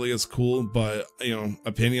look nearly as cool, but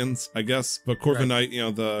opinions, I guess. But Corviknight,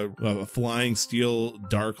 the flying steel,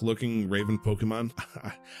 dark-looking Raven Pokemon.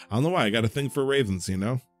 I don't know why I got a thing for ravens.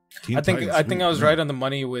 I think I was right on the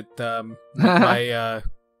money with my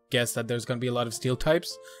guess that there's going to be a lot of steel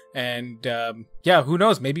types, and who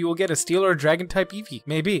knows? Maybe we'll get a steel or a dragon type Eevee.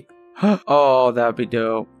 Maybe. Oh, that'd be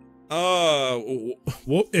dope.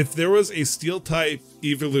 Well, if there was a steel type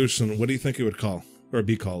evolution, what do you think it would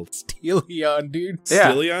be called? Steelion, dude.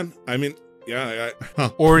 Yeah. Steelion? I mean,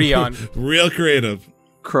 Orion. Real creative.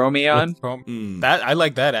 Chromion. That I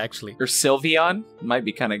like that actually. Or Sylveon might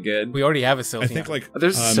be kind of good. We already have a Sylveon. I think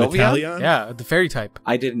there's a Sylveon. Metalion? Yeah, the fairy type.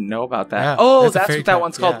 I didn't know about that. Yeah, oh, that's what type. that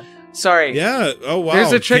one's called. Yeah. Sorry. Yeah. Oh wow.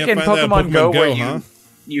 There's a trick in Pokemon Go where huh?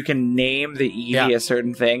 you can name the Eevee a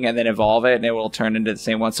certain thing and then evolve it, and it will turn into the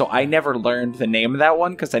same one. So I never learned the name of that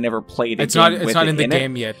one because I never played it. It's not in the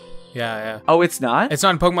game yet. Yeah. Oh, it's not? It's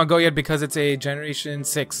not in Pokemon Go yet because it's a Generation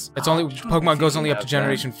 6. It's only Pokemon Go's only up to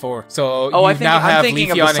Generation 4. So you now have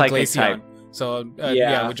Leafeon and Glaceon. Type. So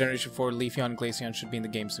with Generation 4, Leafeon and Glaceon should be in the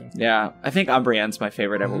game soon. Yeah, I think Umbreon's my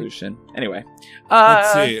favorite evolution. Anyway,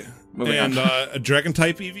 let's see. And a Dragon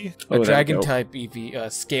type Eevee. A Dragon type Eevee,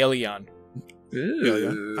 Scaleon.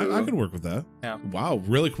 Ooh. Yeah. I could work with that. Yeah. Wow,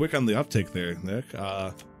 really quick on the uptake there, Nick.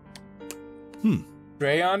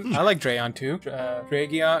 Drayon? I like Drayon too.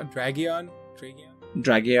 Dragion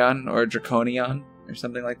or Draconion or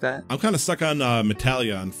something like that. I'm kind of stuck on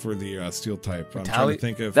Metalion for the steel type. I'm trying to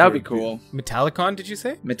think if that would be cool. Metallicon, did you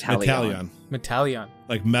say? Metalion.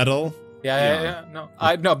 Like metal? Yeah.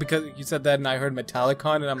 No, because you said that and I heard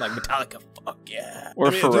Metallicon and I'm like, Metallica, fuck yeah. Or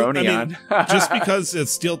Feronion. Just because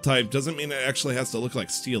it's steel type doesn't mean it actually has to look like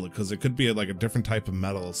steel, because it could be like a different type of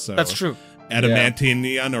metal. So that's true.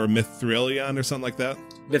 Adamantinion or Mithrilion or something like that.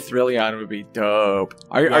 Mithrilion would be dope.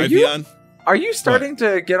 Are you starting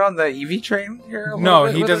to get on the Eevee train here? No,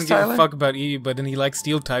 he doesn't give a fuck about Eevee, but then he likes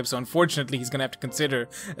steel type, so unfortunately he's gonna have to consider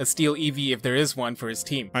a steel Eevee if there is one for his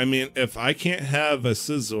team. I mean, if I can't have a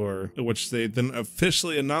Scizor, which they didn't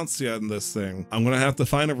officially announce yet in this thing, I'm gonna have to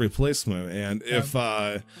find a replacement. And if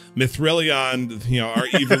Mithrilion, our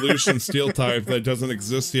evolution steel type that doesn't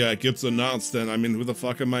exist yet gets announced, then I mean, who the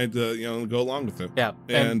fuck am I to go along with it? Yeah,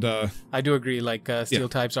 and I do agree. Like steel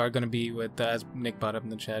types are gonna be with as Nick brought up in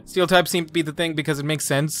the chat. Steel types seem to be the thing because it makes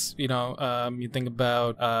sense. You think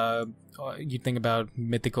about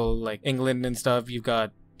mythical like England and stuff. You've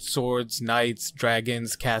got swords, knights,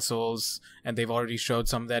 dragons, castles, and they've already showed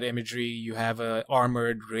some of that imagery. You have a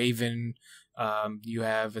armored raven. You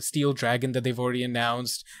have a steel dragon that they've already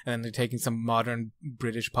announced, and then they're taking some modern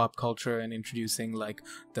British pop culture and introducing like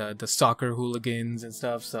the soccer hooligans and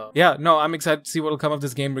stuff. So yeah, no, I'm excited to see what'll come of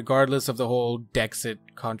this game, regardless of the whole Dexit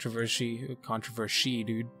controversy.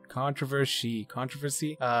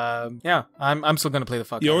 Yeah, I'm still gonna play the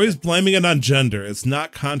fuck. You're always blaming it on gender. It's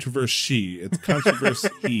not controversy. It's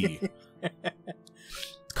controversy.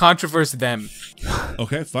 Controverse them.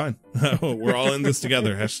 Okay, fine. We're all in this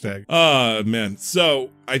together. Hashtag. Man. So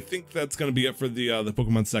I think that's gonna be it for the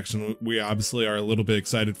Pokemon section. We obviously are a little bit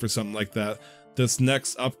excited for something like that. This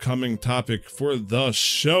next upcoming topic for the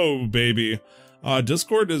show, baby.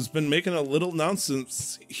 Discord has been making a little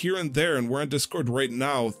nonsense here and there, and we're on Discord right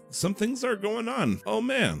now. Some things are going on. Oh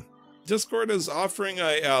man. Discord is offering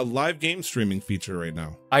a live game streaming feature right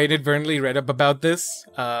now. I inadvertently read up about this,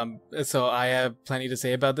 so I have plenty to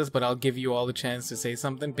say about this, but I'll give you all the chance to say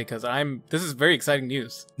something because this is very exciting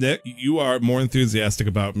news. Nick, you are more enthusiastic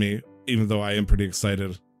about me, even though I am pretty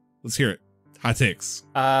excited. Let's hear it. Hot takes.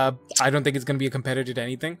 I don't think it's going to be a competitor to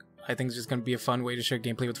anything. I think it's just going to be a fun way to share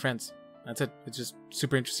gameplay with friends. That's it. It's just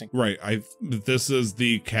super interesting. Right. This is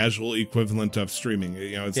the casual equivalent of streaming.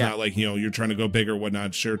 You know, it's not like, you know, you're trying to go big or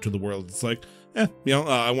whatnot, share it to the world. It's like, you know,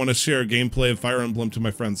 I want to share gameplay of Fire Emblem to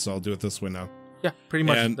my friends, so I'll do it this way now. Yeah, pretty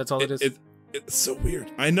much. And that's all it is. It's so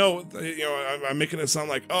weird. I know, you know, I'm making it sound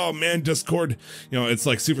like, oh man, Discord, you know, it's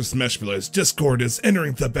like Super Smash Bros. Discord is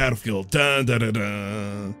entering the battlefield. Dun, dun, dun,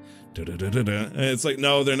 dun. And it's like,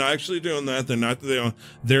 no, they're not actually doing that. They're not,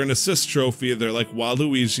 they're an assist trophy. They're like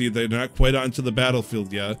Waluigi. They're not quite onto the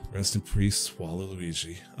battlefield yet. Rest in peace,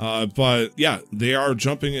 Waluigi. But yeah, they are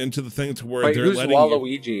jumping into the thing to where they're letting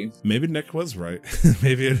Waluigi? Maybe Nick was right.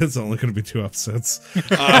 Maybe it is only going to be 2 episodes.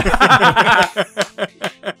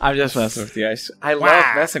 I'm just messing with you. I love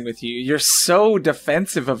messing with you. You're so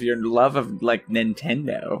defensive of your love of like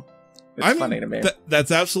Nintendo. It's funny to me.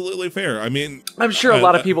 That's absolutely fair. I mean, I'm sure a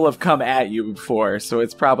lot of people have come at you before, so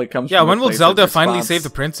it's probably comes. Yeah, from when will Zelda finally save the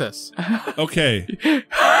princess? Okay.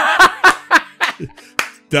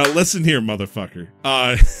 Now listen here, motherfucker.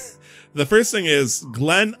 The first thing is,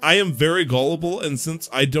 Glenn, I am very gullible, and since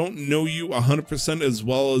I don't know you 100% as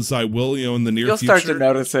well as I will, you know, in the near future. You'll start to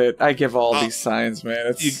notice it. I give all these signs,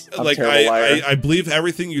 man. I'm like, I believe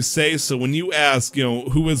everything you say, so when you ask, you know,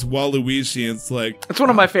 who is Waluigi, it's like... It's one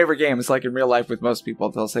of my favorite games, like in real life with most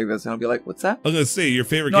people. They'll say this, and I'll be like, what's that? I was going to say, your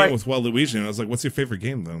favorite game was Waluigi, and I was like, what's your favorite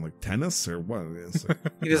game, then? Like, tennis, or what? Like,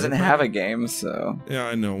 he doesn't have a game, so... Yeah,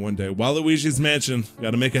 I know, one day. Waluigi's Mansion.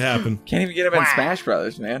 Gotta make it happen. Can't even get him in Smash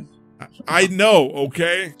Brothers, man. I know,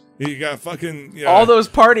 okay? You got fucking... Yeah. All those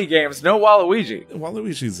party games, no Waluigi.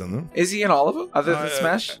 Waluigi's in them. Is he in all of them, other than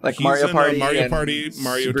Smash? Like he's Mario in, Party? Mario Party,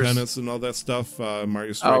 Mario Tennis, and all that stuff.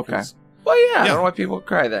 Mario Strikers. Oh, okay. Well, yeah, I don't know why people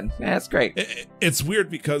cry then. Yeah, that's great. It's weird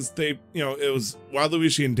because they, you know, it was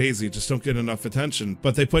Waluigi and Daisy just don't get enough attention.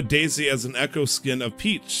 But they put Daisy as an echo skin of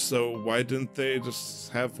Peach, so why didn't they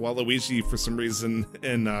just have Waluigi for some reason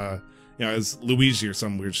in, you know, as Luigi or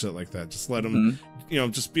some weird shit like that? Just let him, you know,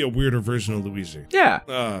 just be a weirder version of Luigi. Yeah.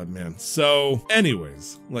 Oh, man. So,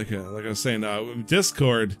 anyways, like I was saying,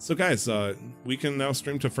 Discord. So, guys, we can now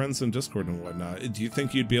stream to friends in Discord and whatnot. Do you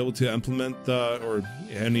think you'd be able to implement or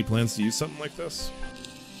any plans to use something like this?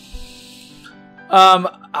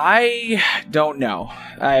 I don't know,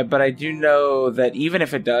 but I do know that even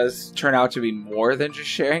if it does turn out to be more than just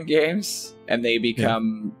sharing games, and they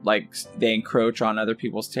become like they encroach on other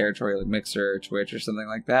people's territory, like Mixer or Twitch or something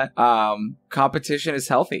like that, competition is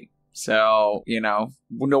healthy. So, you know,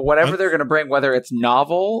 whatever they're going to bring, whether it's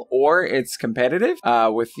novel or it's competitive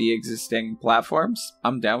with the existing platforms,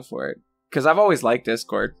 I'm down for it. Because I've always liked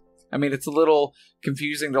Discord. I mean, it's a little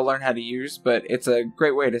confusing to learn how to use, but it's a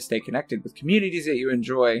great way to stay connected with communities that you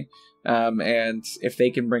enjoy. And if they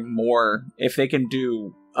can bring more, if they can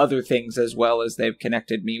do other things as well as they've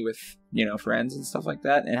connected me with, you know, friends and stuff like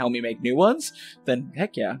that and help me make new ones, then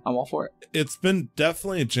heck yeah, I'm all for it. It's been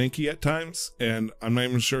definitely janky at times, and I'm not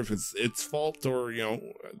even sure if it's its fault or, you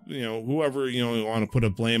know, whoever, you know, want to put a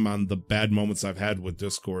blame on the bad moments I've had with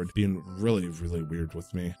Discord being really, really weird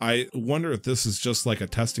with me. I wonder if this is just like a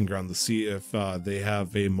testing ground to see if they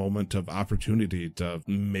have a moment of opportunity to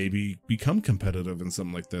maybe become competitive in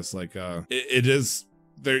something like this. Like, it is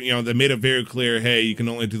they made it very clear, hey, you can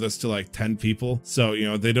only do this to like 10 people. So,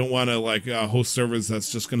 they don't want to like host servers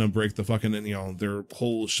that's just going to break the fucking, their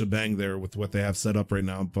whole shebang there with what they have set up right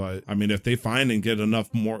now. But I mean, if they find and get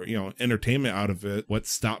enough more, entertainment out of it,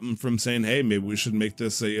 what's stopping them from saying, hey, maybe we should make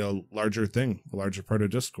this a larger thing, a larger part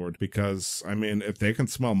of Discord? Because I mean, if they can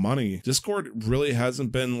smell money, Discord really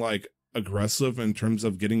hasn't been like aggressive in terms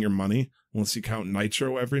of getting your money, unless you count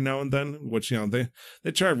Nitro every now and then, which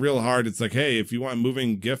they try real hard. It's like, hey, if you want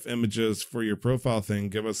moving GIF images for your profile thing,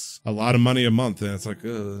 give us a lot of money a month. And it's like,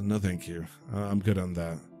 no thank you, I'm good on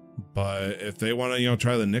that. But if they want to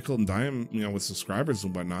try the nickel and dime with subscribers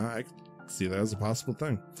and whatnot, I see that as a possible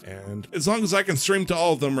thing. And as long as I can stream to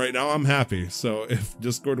all of them right now, I'm happy. So if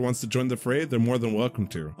Discord wants to join the fray, they're more than welcome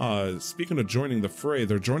to. Speaking of joining the fray,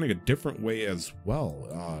 they're joining a different way as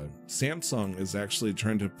well. Samsung is actually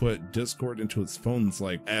trying to put Discord into its phones,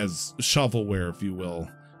 like as shovelware, if you will,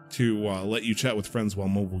 to let you chat with friends while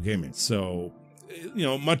mobile gaming. So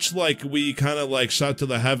much like we kind of like shout to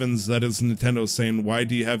the heavens, that is Nintendo saying, why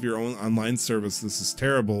do you have your own online service? This is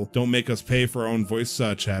terrible. Don't make us pay for our own voice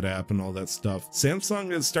chat app and all that stuff.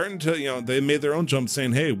 Samsung is starting to, they made their own jump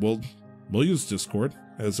saying, hey, we'll use Discord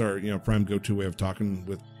as our, prime go-to way of talking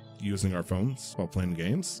with using our phones while playing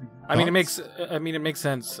games. I mean, it makes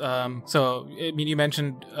sense. So, I mean, you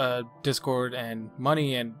mentioned Discord and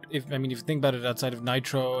money, and if you think about it, outside of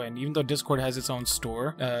Nitro, and even though Discord has its own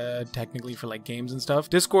store, technically for like games and stuff,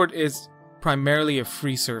 Discord is primarily a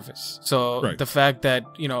free service. So right. The fact that,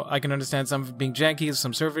 I can understand some being janky,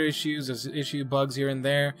 some server issues, there's bugs here and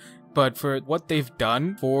there, but for what they've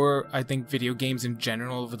done for, I think, video games in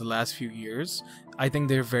general over the last few years, I think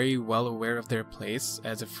they're very well aware of their place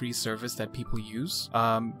as a free service that people use,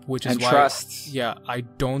 which is why, yeah, I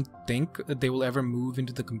don't think that they will ever move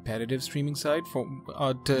into the competitive streaming side,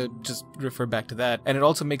 to just refer back to that. And it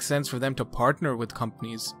also makes sense for them to partner with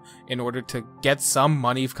companies in order to get some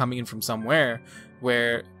money coming in from somewhere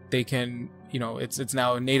where they can, it's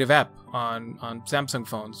now a native app on Samsung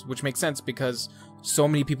phones, which makes sense because so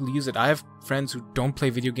many people use it. I have friends who don't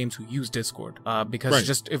play video games who use Discord because It's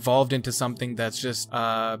just evolved into something that's just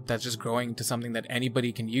growing into something that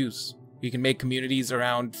anybody can use. You can make communities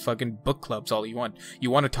around fucking book clubs all you want.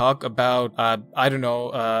 You want to talk about,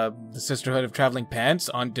 the Sisterhood of Traveling Pants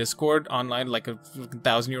on Discord online, like a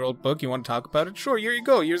 1,000-year-old book. You want to talk about it? Sure, here you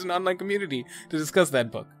go. Here's an online community to discuss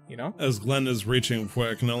that book, As Glenn is reaching for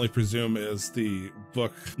what I can only presume is the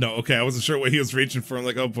book. No, okay, I wasn't sure what he was reaching for. I'm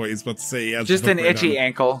like, oh boy, he's about to say he has just an itchy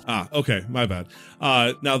ankle. Ah, okay, my bad.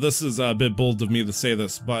 Now, this is a bit bold of me to say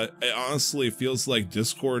this, but it honestly feels like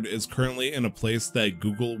Discord is currently in a place that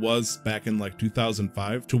Google was back in like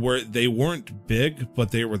 2005, to where they weren't big,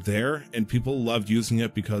 but they were there, and people loved using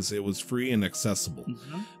it because it was free and accessible.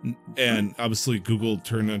 Mm-hmm. And obviously, Google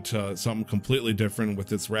turned into something completely different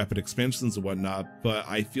with its rapid expansions and whatnot, but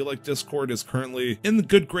I feel like Discord is currently in the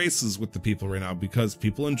good graces with the people right now because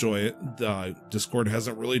people enjoy it. Discord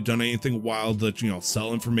hasn't really done anything wild that,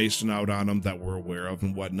 sell information out on them that we're aware of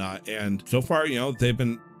and whatnot. And so far,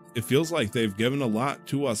 it feels like they've given a lot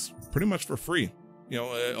to us pretty much for free.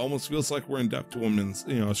 It almost feels like we're in debt to them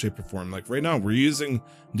in, shape or form. Like right now, we're using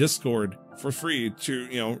Discord for free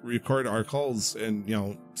to, record our calls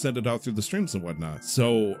and, send it out through the streams and whatnot.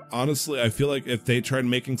 So honestly, I feel like if they tried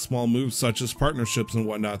making small moves such as partnerships and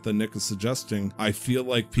whatnot that Nick is suggesting, I feel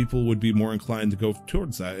like people would be more inclined to go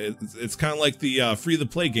towards that. It's kind of like the free to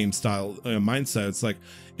play game style mindset. It's like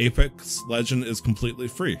Apex Legend is completely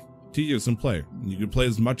free to use and play. You can play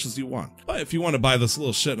as much as you want. But if you want to buy this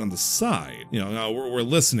little shit on the side, we're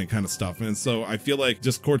listening kind of stuff. And so I feel like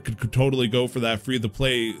Discord could totally go for that free to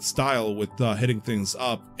play style with hitting things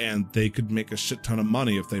up, and they could make a shit ton of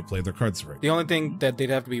money if they play their cards right. The only thing that they'd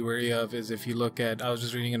have to be wary of is if you look at, I was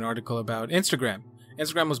just reading an article about Instagram.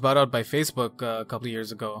 Instagram was bought out by Facebook a couple of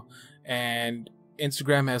years ago, and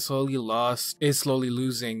Instagram is slowly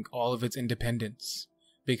losing all of its independence.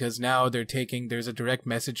 Because now there's a direct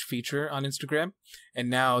message feature on Instagram, and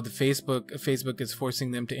now the Facebook is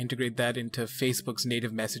forcing them to integrate that into Facebook's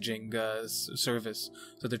native messaging service.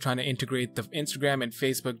 So they're trying to integrate the Instagram and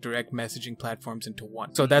Facebook direct messaging platforms into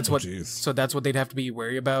one. So that's what they'd have to be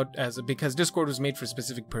wary about, because Discord was made for a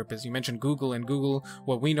specific purpose. You mentioned Google, and Google,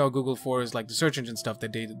 what we know Google for is like the search engine stuff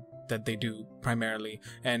that they do primarily,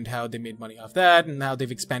 and how they made money off that, and how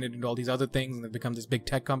they've expanded into all these other things, and they've become this big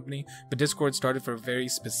tech company. But Discord started for a very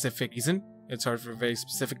specific reason. It started for a very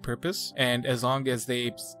specific purpose, and as long as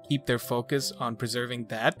they keep their focus on preserving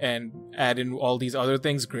that and add in all these other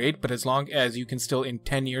things, great. But as long as you can still, in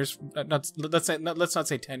 10 years, let's not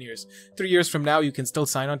say 10 years, 3 years from now, you can still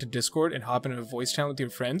sign on to Discord and hop in a voice channel with your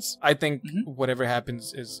friends, I think whatever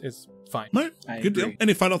happens is fine. Right. I Good deal. agree.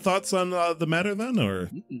 Any final thoughts on the matter then, or?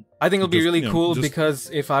 I think it'll be Just, really you know, cool just- because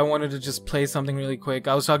if I wanted to just play something really quick,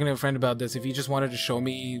 I was talking to a friend about this. If he just wanted to show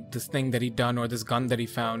me this thing that he'd done or this gun that he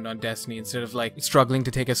found on Destiny, instead of like struggling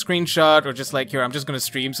to take a screenshot or just like, here, I'm just going to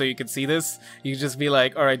stream so you can see this, you just be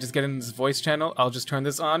like, all right, just get in this voice channel. I'll just turn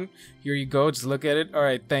this on. Here you go. Just look at it. All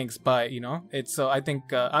right, thanks. Bye. You know, it's so I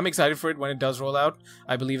think I'm excited for it when it does roll out.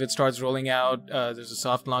 I believe it starts rolling out. There's a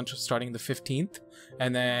soft launch starting the 15th.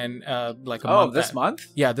 And then like a month. This month?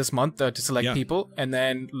 Yeah, this month to select people, and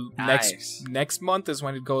then Nice. next month is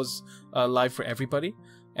when it goes live for everybody.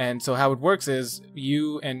 And so how it works is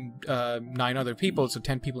you and 9 other people, so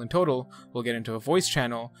 10 people in total, will get into a voice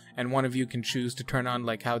channel, and one of you can choose to turn on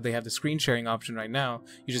like how they have the screen sharing option right now.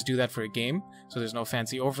 You just do that for a game, so there's no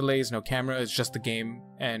fancy overlays, no camera. It's just the game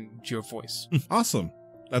and your voice. Awesome.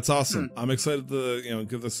 That's awesome. I'm excited to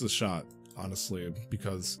give this a shot. Honestly,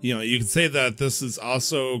 because you can say that this is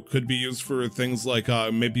also could be used for things like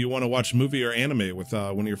maybe you want to watch a movie or anime with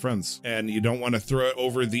one of your friends, and you don't want to throw it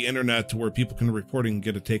over the internet to where people can report it and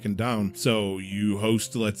get it taken down. So you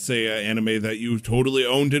host, let's say, an anime that you totally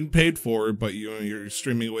owned and paid for, but you're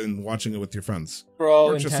streaming it and watching it with your friends. For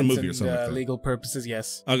all Or intents just a movie or and something like that. legal purposes,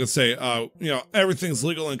 yes. I was gonna say, everything's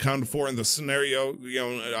legal and accounted for in the scenario.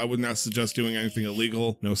 I would not suggest doing anything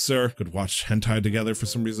illegal. No, sir. Could watch hentai together for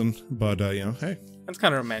some reason, but hey. That's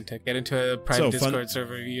kind of romantic. Get into a private So fun. Discord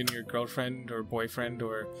server, you and your girlfriend or boyfriend,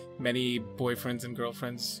 or many boyfriends and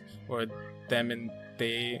girlfriends, or them and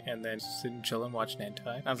they, and then sit and chill and watch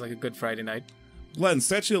hentai. Sounds like a good Friday night. Glenn,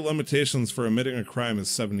 statute of limitations for omitting a crime is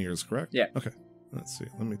 7 years, correct? Yeah. Okay. Let's see.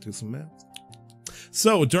 Let me do some math.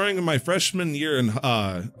 So during my freshman year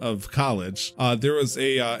of college, there was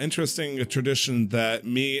a interesting tradition that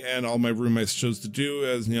me and all my roommates chose to do,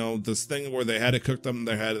 as this thing where they had it cooked up in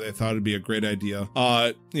their head. They thought it'd be a great idea.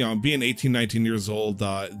 Being 18, 19 years old,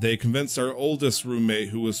 they convinced our oldest roommate,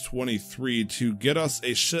 who was 23, to get us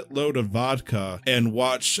a shitload of vodka and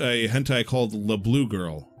watch a hentai called La Blue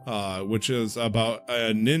Girl. Which is about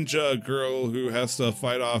a ninja girl who has to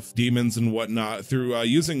fight off demons and whatnot through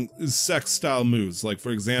using sex-style moves. Like,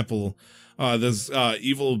 for example, this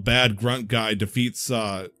evil bad grunt guy defeats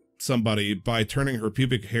somebody by turning her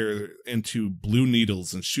pubic hair into blue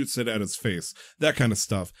needles and shoots it at his face. That kind of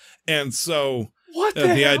stuff. And so What the the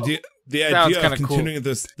hell? idea Sounds of kinda cool. continuing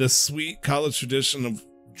this sweet college tradition of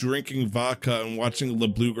drinking vodka and watching La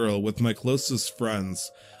Blue Girl with my closest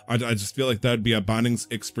friends, I just feel like that'd be a bonding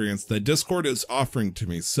experience that Discord is offering to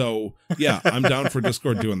me. So yeah, I'm down for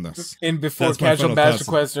Discord doing this. And before That's my Casual final Bash thoughts.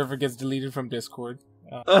 Request server gets deleted from Discord.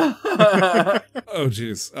 Oh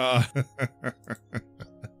geez. I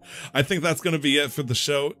think that's gonna be it for the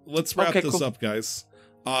show. Let's wrap Okay, this cool. up, guys.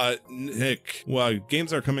 Nick, well,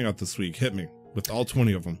 games are coming out this week. Hit me with all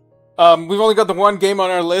 20 of them. We've only got the one game on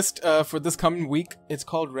our list for this coming week. It's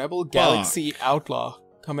called Rebel Galaxy Outlaw,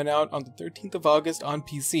 coming out on the 13th of August on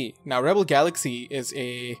PC. Now, Rebel Galaxy is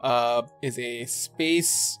a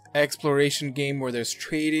space exploration game where there's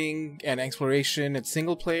trading and exploration. It's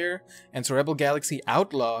single player, and so Rebel Galaxy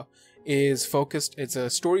Outlaw is focused. It's a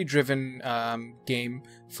story-driven game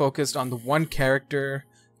focused on the one character.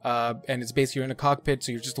 And it's basically you're in a cockpit,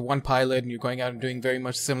 so you're just the one pilot, and you're going out and doing very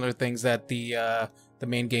much similar things that the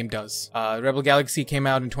main game does. Rebel Galaxy came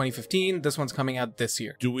out in 2015. This one's coming out this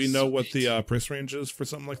year. Do we know what the price range is for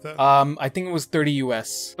something like that? I think it was $30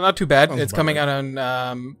 US. Not too bad. Sounds It's about coming right. out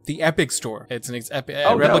on the Epic Store. It's an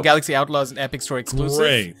Oh, Rebel no. Galaxy Outlaw is an Epic Store exclusive.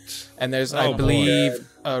 Great. And there's, Oh, I boy. believe,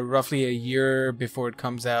 roughly a year before it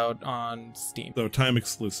comes out on Steam. So time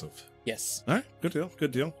exclusive. Yes. All right, good deal, good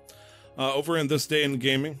deal. Over in This Day in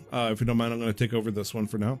Gaming, if you don't mind, I'm going to take over this one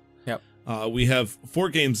for now. Yep. We have 4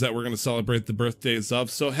 games that we're going to celebrate the birthdays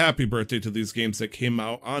of, so happy birthday to these games that came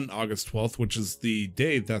out on August 12th, which is the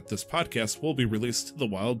day that this podcast will be released to the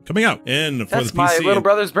wild, coming out. And for That's the my PC, little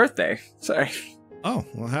brother's birthday. Sorry. Oh,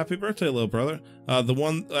 well, happy birthday, little brother. The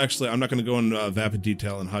one, actually, I'm not going to go into vapid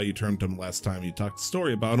detail on how you termed him last time. You talked a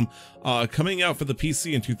story about him. Coming out for the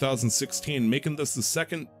PC in 2016, making this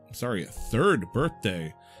the third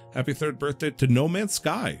birthday. Happy third birthday to No Man's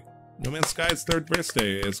Sky. No Man's Sky's third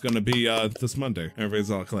birthday is going to be this Monday.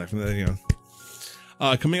 Everybody's all clapping.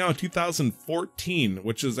 Coming out in 2014,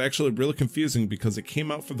 which is actually really confusing because it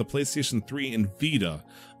came out for the PlayStation 3 and Vita.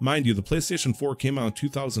 Mind you, the PlayStation 4 came out in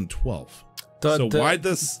 2012. Why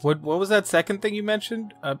this? What was that second thing you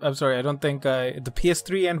mentioned? I'm sorry, I don't think the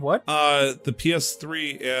PS3 and what? The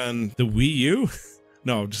PS3 and the Wii U.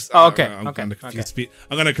 No, just Oh, okay. I'm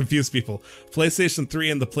gonna confuse people. PlayStation 3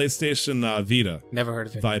 and the PlayStation Vita. Never heard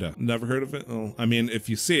of it. Vita. Never heard of it? Oh, I mean, if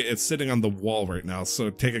you see it, it's sitting on the wall right now, so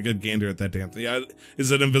take a good gander at that damn thing. Yeah,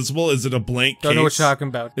 is it invisible? Is it a blank Don't case? know what you're talking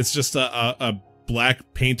about. It's just a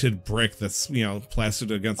black painted brick that's, you know,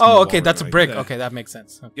 plastered against Oh, the okay, wall that's a right brick. there. Okay, that makes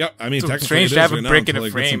sense. Okay. Yep, I mean, It's technically strange it to is have a right now brick in until a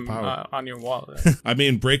it gets some frame power. on your wall. I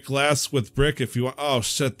mean, break glass with brick if you want. Oh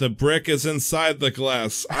shit, the brick is inside the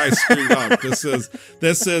glass. I screwed up.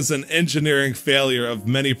 This is an engineering failure of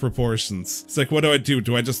many proportions. It's like, what do?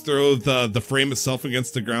 Do I just throw the frame itself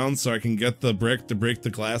against the ground so I can get the brick to break the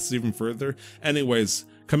glass even further? Anyways,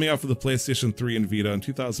 coming out for the PlayStation 3 and Vita in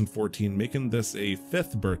 2014, making this a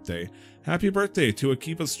 5th birthday. Happy birthday to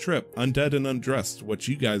Akiba's Trip, Undead and Undressed, which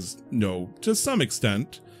you guys know to some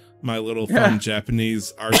extent. My little fun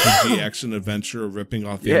Japanese RPG action adventure ripping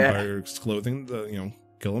off the Empire's clothing,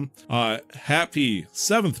 kill him. Happy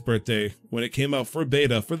 7th birthday when it came out for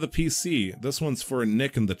beta for the PC. This one's for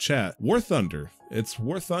Nick in the chat. War Thunder. It's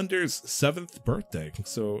War Thunder's 7th birthday.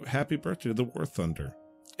 So happy birthday to the War Thunder.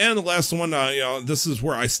 And the last one, this is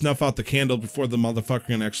where I snuff out the candle before the motherfucker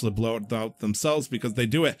can actually blow it out themselves, because they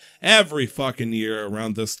do it every fucking year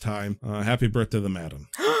around this time. Happy birthday to Madden.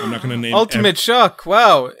 I'm not going to name Ultimate Shock.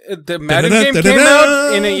 Wow. The Madden game came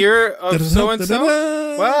out in a year of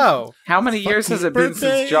so-and-so? Wow. How many years has it been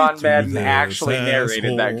since John Madden actually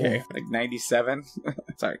narrated that game? Like 97?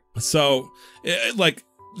 Sorry. So,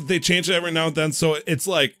 they change it every now and then, so it's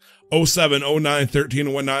like 07, 09, 13,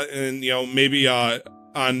 and whatnot, and, maybe,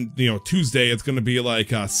 on Tuesday it's going to be like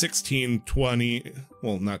 16, 20,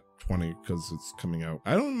 well, not 20 because it's coming out.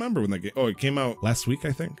 I don't remember when that game, it came out last week,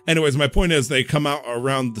 I think. Anyways, my point is they come out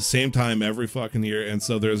around the same time every fucking year, and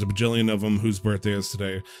so there's a bajillion of them whose birthday is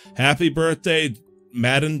today. Happy birthday,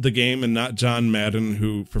 Madden the game, and not John Madden,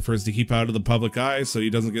 who prefers to keep out of the public eye so he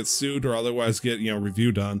doesn't get sued or otherwise get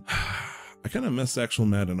reviewed on. I kind of miss actual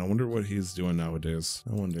Madden. I wonder what he's doing nowadays.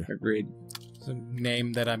 I wonder. Agreed. It's a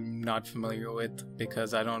name that I'm not familiar with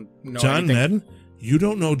because I don't know John anything. Madden? You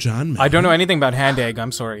don't know John Madden? I don't know anything about hand egg,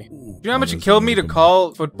 I'm sorry. Do you know how much it killed me to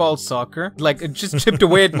call football soccer? Like, it just chipped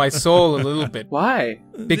away at my soul a little bit. Why?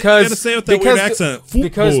 Because, you gotta say it with that weird accent.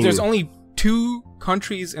 Because Football. there's only 2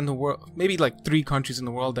 countries in the world, maybe like 3 countries in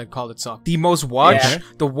the world that call it soccer. The most watched,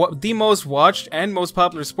 the most watched and most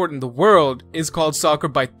popular sport in the world is called soccer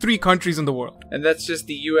by 3 countries in the world. And that's just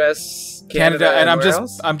the U.S., Canada, and where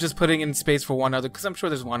I'm just putting in space for one other, because I'm sure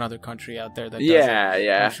there's one other country out there that does it.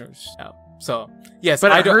 Yeah. I'm sure. So yes,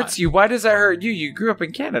 but it hurts you. Why does that hurt you? You grew up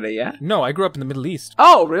in Canada, yeah? No, I grew up in the Middle East.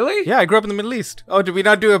 Oh, really? Yeah, I grew up in the Middle East. Oh, did we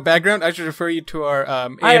not do a background? I should refer you to our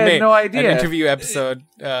AMA, I had no idea. an interview episode.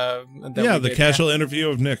 The casual interview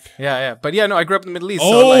of Nick. Yeah. But yeah, no, I grew up in the Middle East.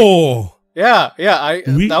 Oh! So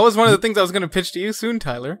that was one of the things I was going to pitch to you soon,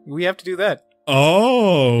 Tyler. We have to do that.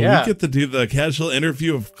 Oh, yeah. We get to do the casual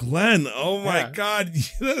interview of Glenn. Oh my God,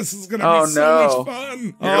 this is going to be so much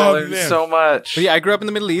fun. I learned so much. But yeah, I grew up in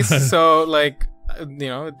the Middle East, so like,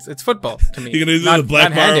 it's football to me. You're going to do the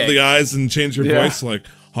black bar of the eyes and change your voice like,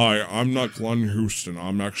 hi, I'm not Glenn Houston.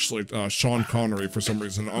 I'm actually Sean Connery for some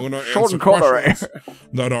reason. I'm going to answer questions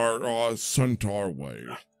that are sent our way.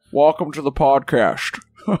 Welcome to the podcast.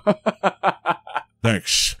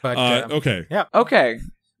 Thanks. But, okay. Yeah. Okay.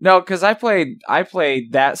 No, because I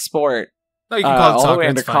played that sport. No, you can call it all soccer. the way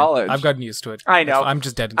into It's fine. college. I've gotten used to it. I know. I'm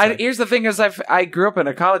just dead inside. Here's the thing: is I grew up in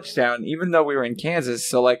a college town, even though we were in Kansas.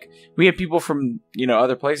 So like we had people from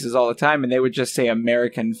other places all the time, and they would just say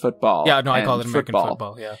American football. Yeah, no, I call it American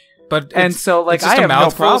football. Yeah, but so like it's just I have a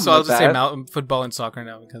mouthful, no problem so I'll with just that. say football and soccer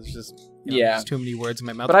now because it's just there's too many words in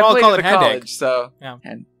my mouth. But I I'll played call at it a hand college, egg. so Yeah.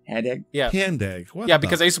 Hand egg. Yeah. Hand egg. What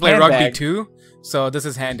because I used to play Hand rugby egg. too, so this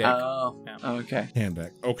is hand egg. Oh, okay. Hand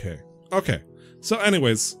egg. Okay. So,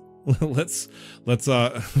 anyways, let's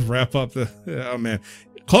wrap up the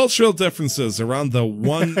cultural differences around the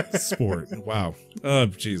one sport. Wow. Oh,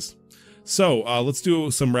 jeez. So let's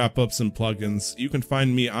do some wrap ups and plugins. You can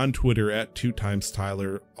find me on Twitter at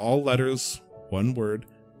 2timestyler, all letters, one word.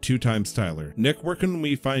 2timestyler. Nick, where can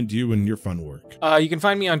we find you and your fun work? You can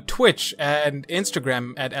find me on Twitch and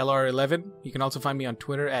Instagram at LR11. You can also find me on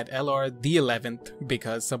Twitter at LR the11th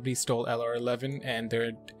because somebody stole LR11 and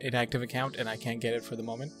their inactive account and I can't get it for the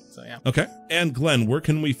moment. So yeah. Okay. And Glenn, where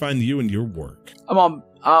can we find you and your work? I'm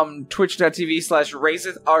on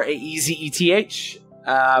twitch.tv/Raezeth, RAEZETH.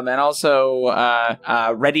 And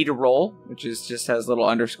also Ready to Roll, which just has little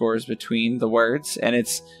underscores between the words, and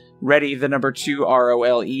it's Ready, the number 2,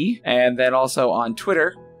 ROLE, and then also on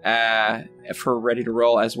Twitter for Ready to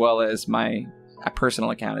Roll, as well as my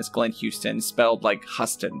personal account is Glenn Houston, spelled like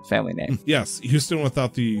Huston, family name. Yes, Houston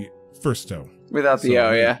without the first O. Without the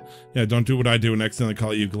O, yeah. Yeah, don't do what I do and accidentally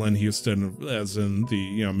call you Glenn Houston, as in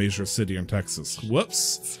the major city in Texas.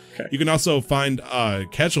 Whoops. Okay. You can also find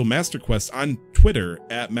Casual Master Quest on Twitter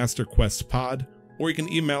at MasterQuestPod, or you can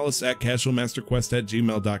email us at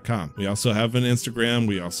casualmasterquest@gmail.com. We also have an Instagram.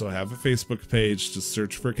 We also have a Facebook page. Just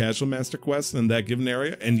search for Casual Master Quest in that given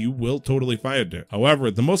area, and you will totally find it. However,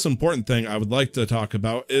 the most important thing I would like to talk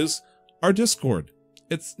about is our Discord.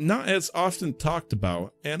 It's not as often talked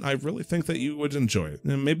about, and I really think that you would enjoy it.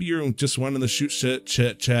 And maybe you're just wanting to shoot shit,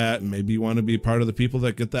 chit chat, and maybe you want to be part of the people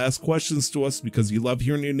that get to ask questions to us because you love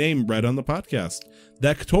hearing your name read on the podcast.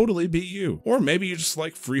 That could totally be you. Or maybe you just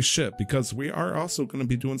like free shit, because we are also going to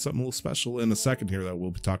be doing something a little special in a second here that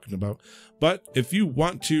we'll be talking about. But if you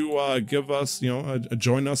want to give us,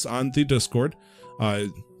 join us on the Discord,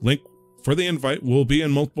 link for the invite will be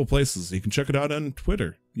in multiple places. You can check it out on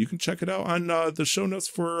Twitter. You can check it out on the show notes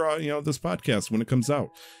for this podcast when it comes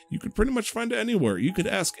out. You could pretty much find it anywhere. You could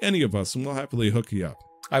ask any of us, and we'll happily hook you up.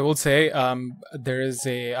 I will say, there is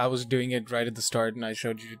I was doing it right at the start, and I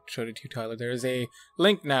showed it to you, Tyler. There is a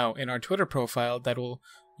link now in our Twitter profile that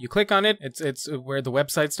you click on it. It's where the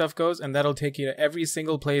website stuff goes, and that'll take you to every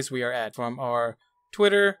single place we are at, from our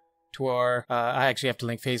Twitter to our, I actually have to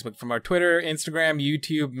link Facebook, from our Twitter, Instagram,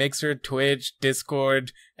 YouTube, Mixer, Twitch,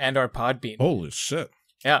 Discord, and our Podbean. Holy shit.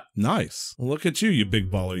 Yeah. Nice. Well, look at you, you big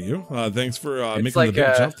baller, you. Thanks for making like the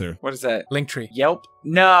big jump there. What is that? Linktree. Yelp?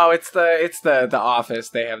 No, it's the Office.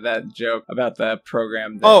 They have that joke about the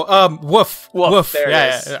program. That... Woof. Woof. There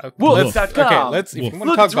it is. Woof.com. Okay, if you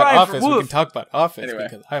want to talk about Office, we can talk about Office, anyway.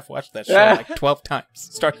 Because I've watched that show like 12 times,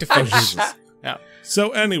 start to finish. Yeah.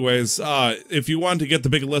 So anyways, if you want to get the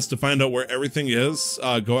big list to find out where everything is,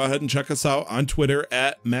 go ahead and check us out on Twitter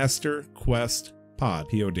at MasterQuestPod,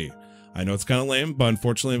 P-O-D. I know it's kind of lame, but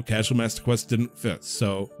unfortunately Casual Master Quest didn't fit,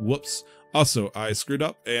 so whoops. Also, I screwed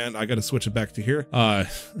up, and I got to switch it back to here.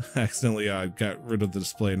 Accidentally got rid of the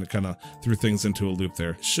display, and it kind of threw things into a loop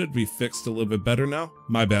there. Should be fixed a little bit better now.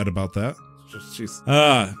 My bad about that.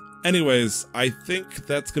 Jeez. Anyways, I think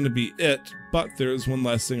that's going to be it, but there's one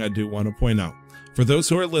last thing I do want to point out. For those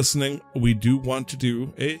who are listening, we do want to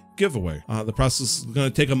do a giveaway. The process is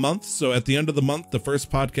going to take a month, so at the end of the month, the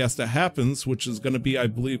first podcast that happens, which is going to be, I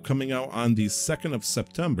believe, coming out on the 2nd of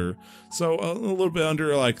September, so a little bit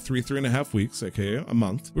under like 3.5 weeks, aka a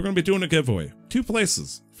month, we're going to be doing a giveaway. 2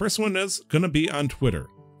 places. First one is going to be on Twitter.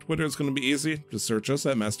 Twitter is going to be easy. Just search us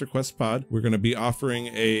at MasterQuestPod. We're going to be offering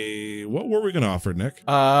a... What were we going to offer, Nick?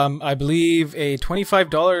 I believe a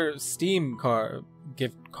 $25 Steam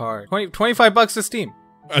gift card. $25 to Steam.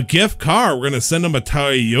 A gift card. We're going to send them a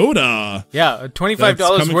Toyota. Yeah,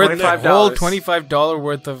 $25 worth, the whole $25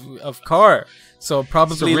 worth of car. So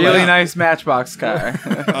probably it's a really nice Matchbox car.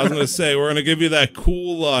 I was going to say, we're going to give you that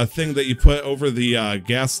cool thing that you put over the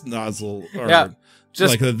gas nozzle. Or, yeah.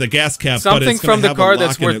 Just like the gas cap, something but it's from the have car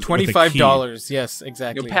that's worth $25. Yes,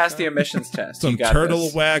 exactly. You'll pass the emissions test. Some turtle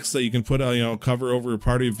wax that you can put, cover over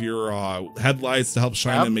part of your headlights to help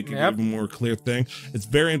shine and make it even more clear thing. It's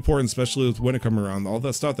very important, especially with winter coming around. All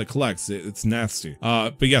that stuff that collects, it's nasty.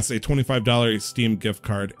 But yes, a $25 Steam gift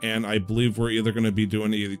card, and I believe we're either going to be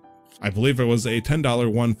doing I believe it was a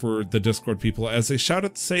 $10 one for the Discord people as a shout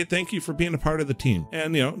out to say thank you for being a part of the team.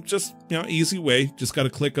 And, easy way. Just got to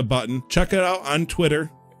click a button. Check it out on Twitter.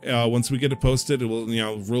 Once we get it posted, it will,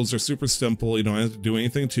 rules are super simple. You don't have to do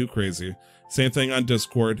anything too crazy. Same thing on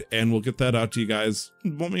Discord, and we'll get that out to you guys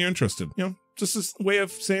when you're interested. Just a way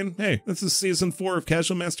of saying, hey, this is season 4 of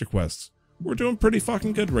Casual Master Quest. We're doing pretty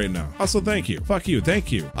fucking good right now. Also, thank you. Fuck you.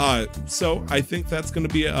 Thank you. So I think that's going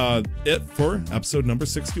to be it for episode number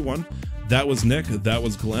 61. That was Nick. That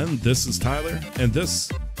was Glenn. This is Tyler. And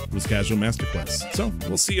this was Casual Master Quest. So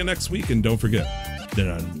we'll see you next week. And don't forget that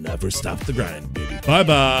I'll never stop the grind, baby.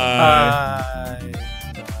 Bye-bye.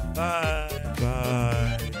 Bye.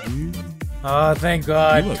 Bye. Oh, thank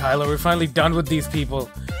God, Tyler. We're finally done with these people.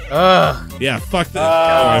 Ugh. Yeah, fuck that.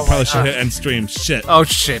 I probably should hit end stream. Shit. Oh,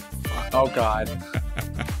 shit. Oh, God.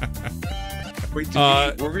 Wait,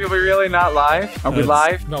 were we really not live? Are we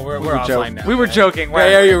live? No, we're offline now. We were joking.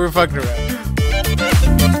 Yeah, we're fucking around.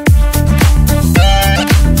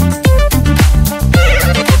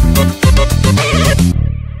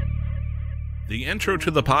 The intro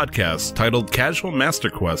to the podcast, titled Casual Master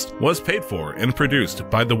Quest, was paid for and produced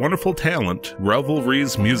by the wonderful talent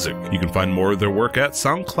Revelries Music. You can find more of their work at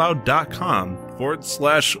soundcloud.com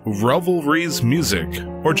youtube.com/revelries music,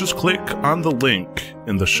 or just click on the link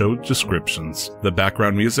in the show descriptions. The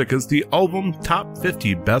background music is the album Top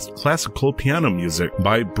 50 Best Classical Piano Music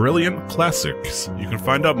by Brilliant Classics. You can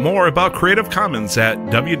find out more about Creative Commons at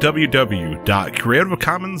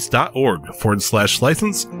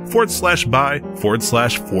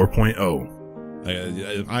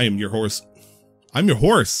www.creativecommons.org/license/by/4.0. I am your horse. I'm your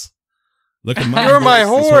horse. Look at my You're my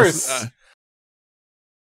horse.